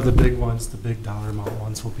 we'll have the big ones, the big dollar amount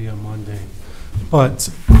ones will be on Monday. But,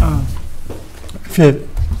 if you had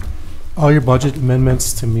all your budget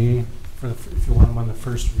amendments to me, if you want them on the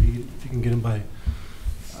first read, if you can get them by,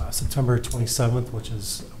 September 27th, which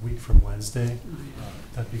is a week from Wednesday,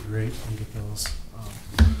 that'd be great, and get those,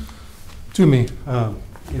 to me.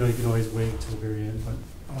 You know, you can always wait until the very end, but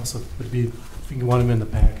also, would be, if you want them in the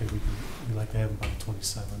packet, we'd like to have them by the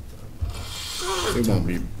 27th. We won't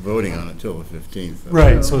be voting on it till the 15th. though.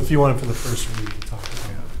 Right, so if you want them for the first read, we can talk about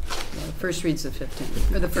it. Yeah, the first read's the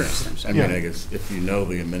 15th, or the first, I'm I sorry. mean, Yeah. I guess if you know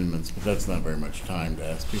the amendments, but that's not very much time to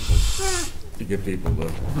ask people, to get people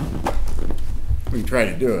to, we can try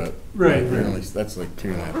to do it. Right, but right. at least that's like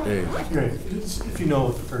 2.5 days. Great, if you know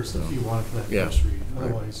what the first, if you want it for that Yeah. first read, Right.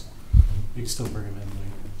 otherwise, you can still bring them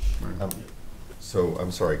in later. So,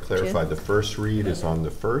 I'm sorry, clarify, the first read is on the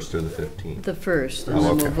 1st or the 15th? The first, and Oh,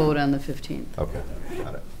 then we'll okay. vote on the 15th. Okay,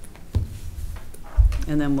 got it.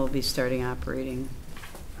 And then we'll be starting operating.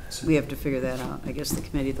 We have to figure that out. I guess the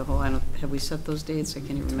committee of the whole, have we set those dates? I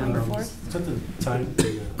can't even remember. Set the time,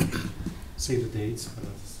 say the dates. but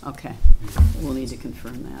it's- Okay, we'll need to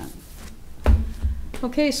confirm that.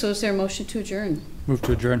 Okay, so is there a motion to adjourn? Move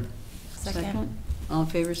to adjourn. Second. All in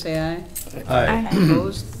favor, say aye. Aye.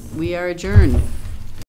 Opposed? We are adjourned.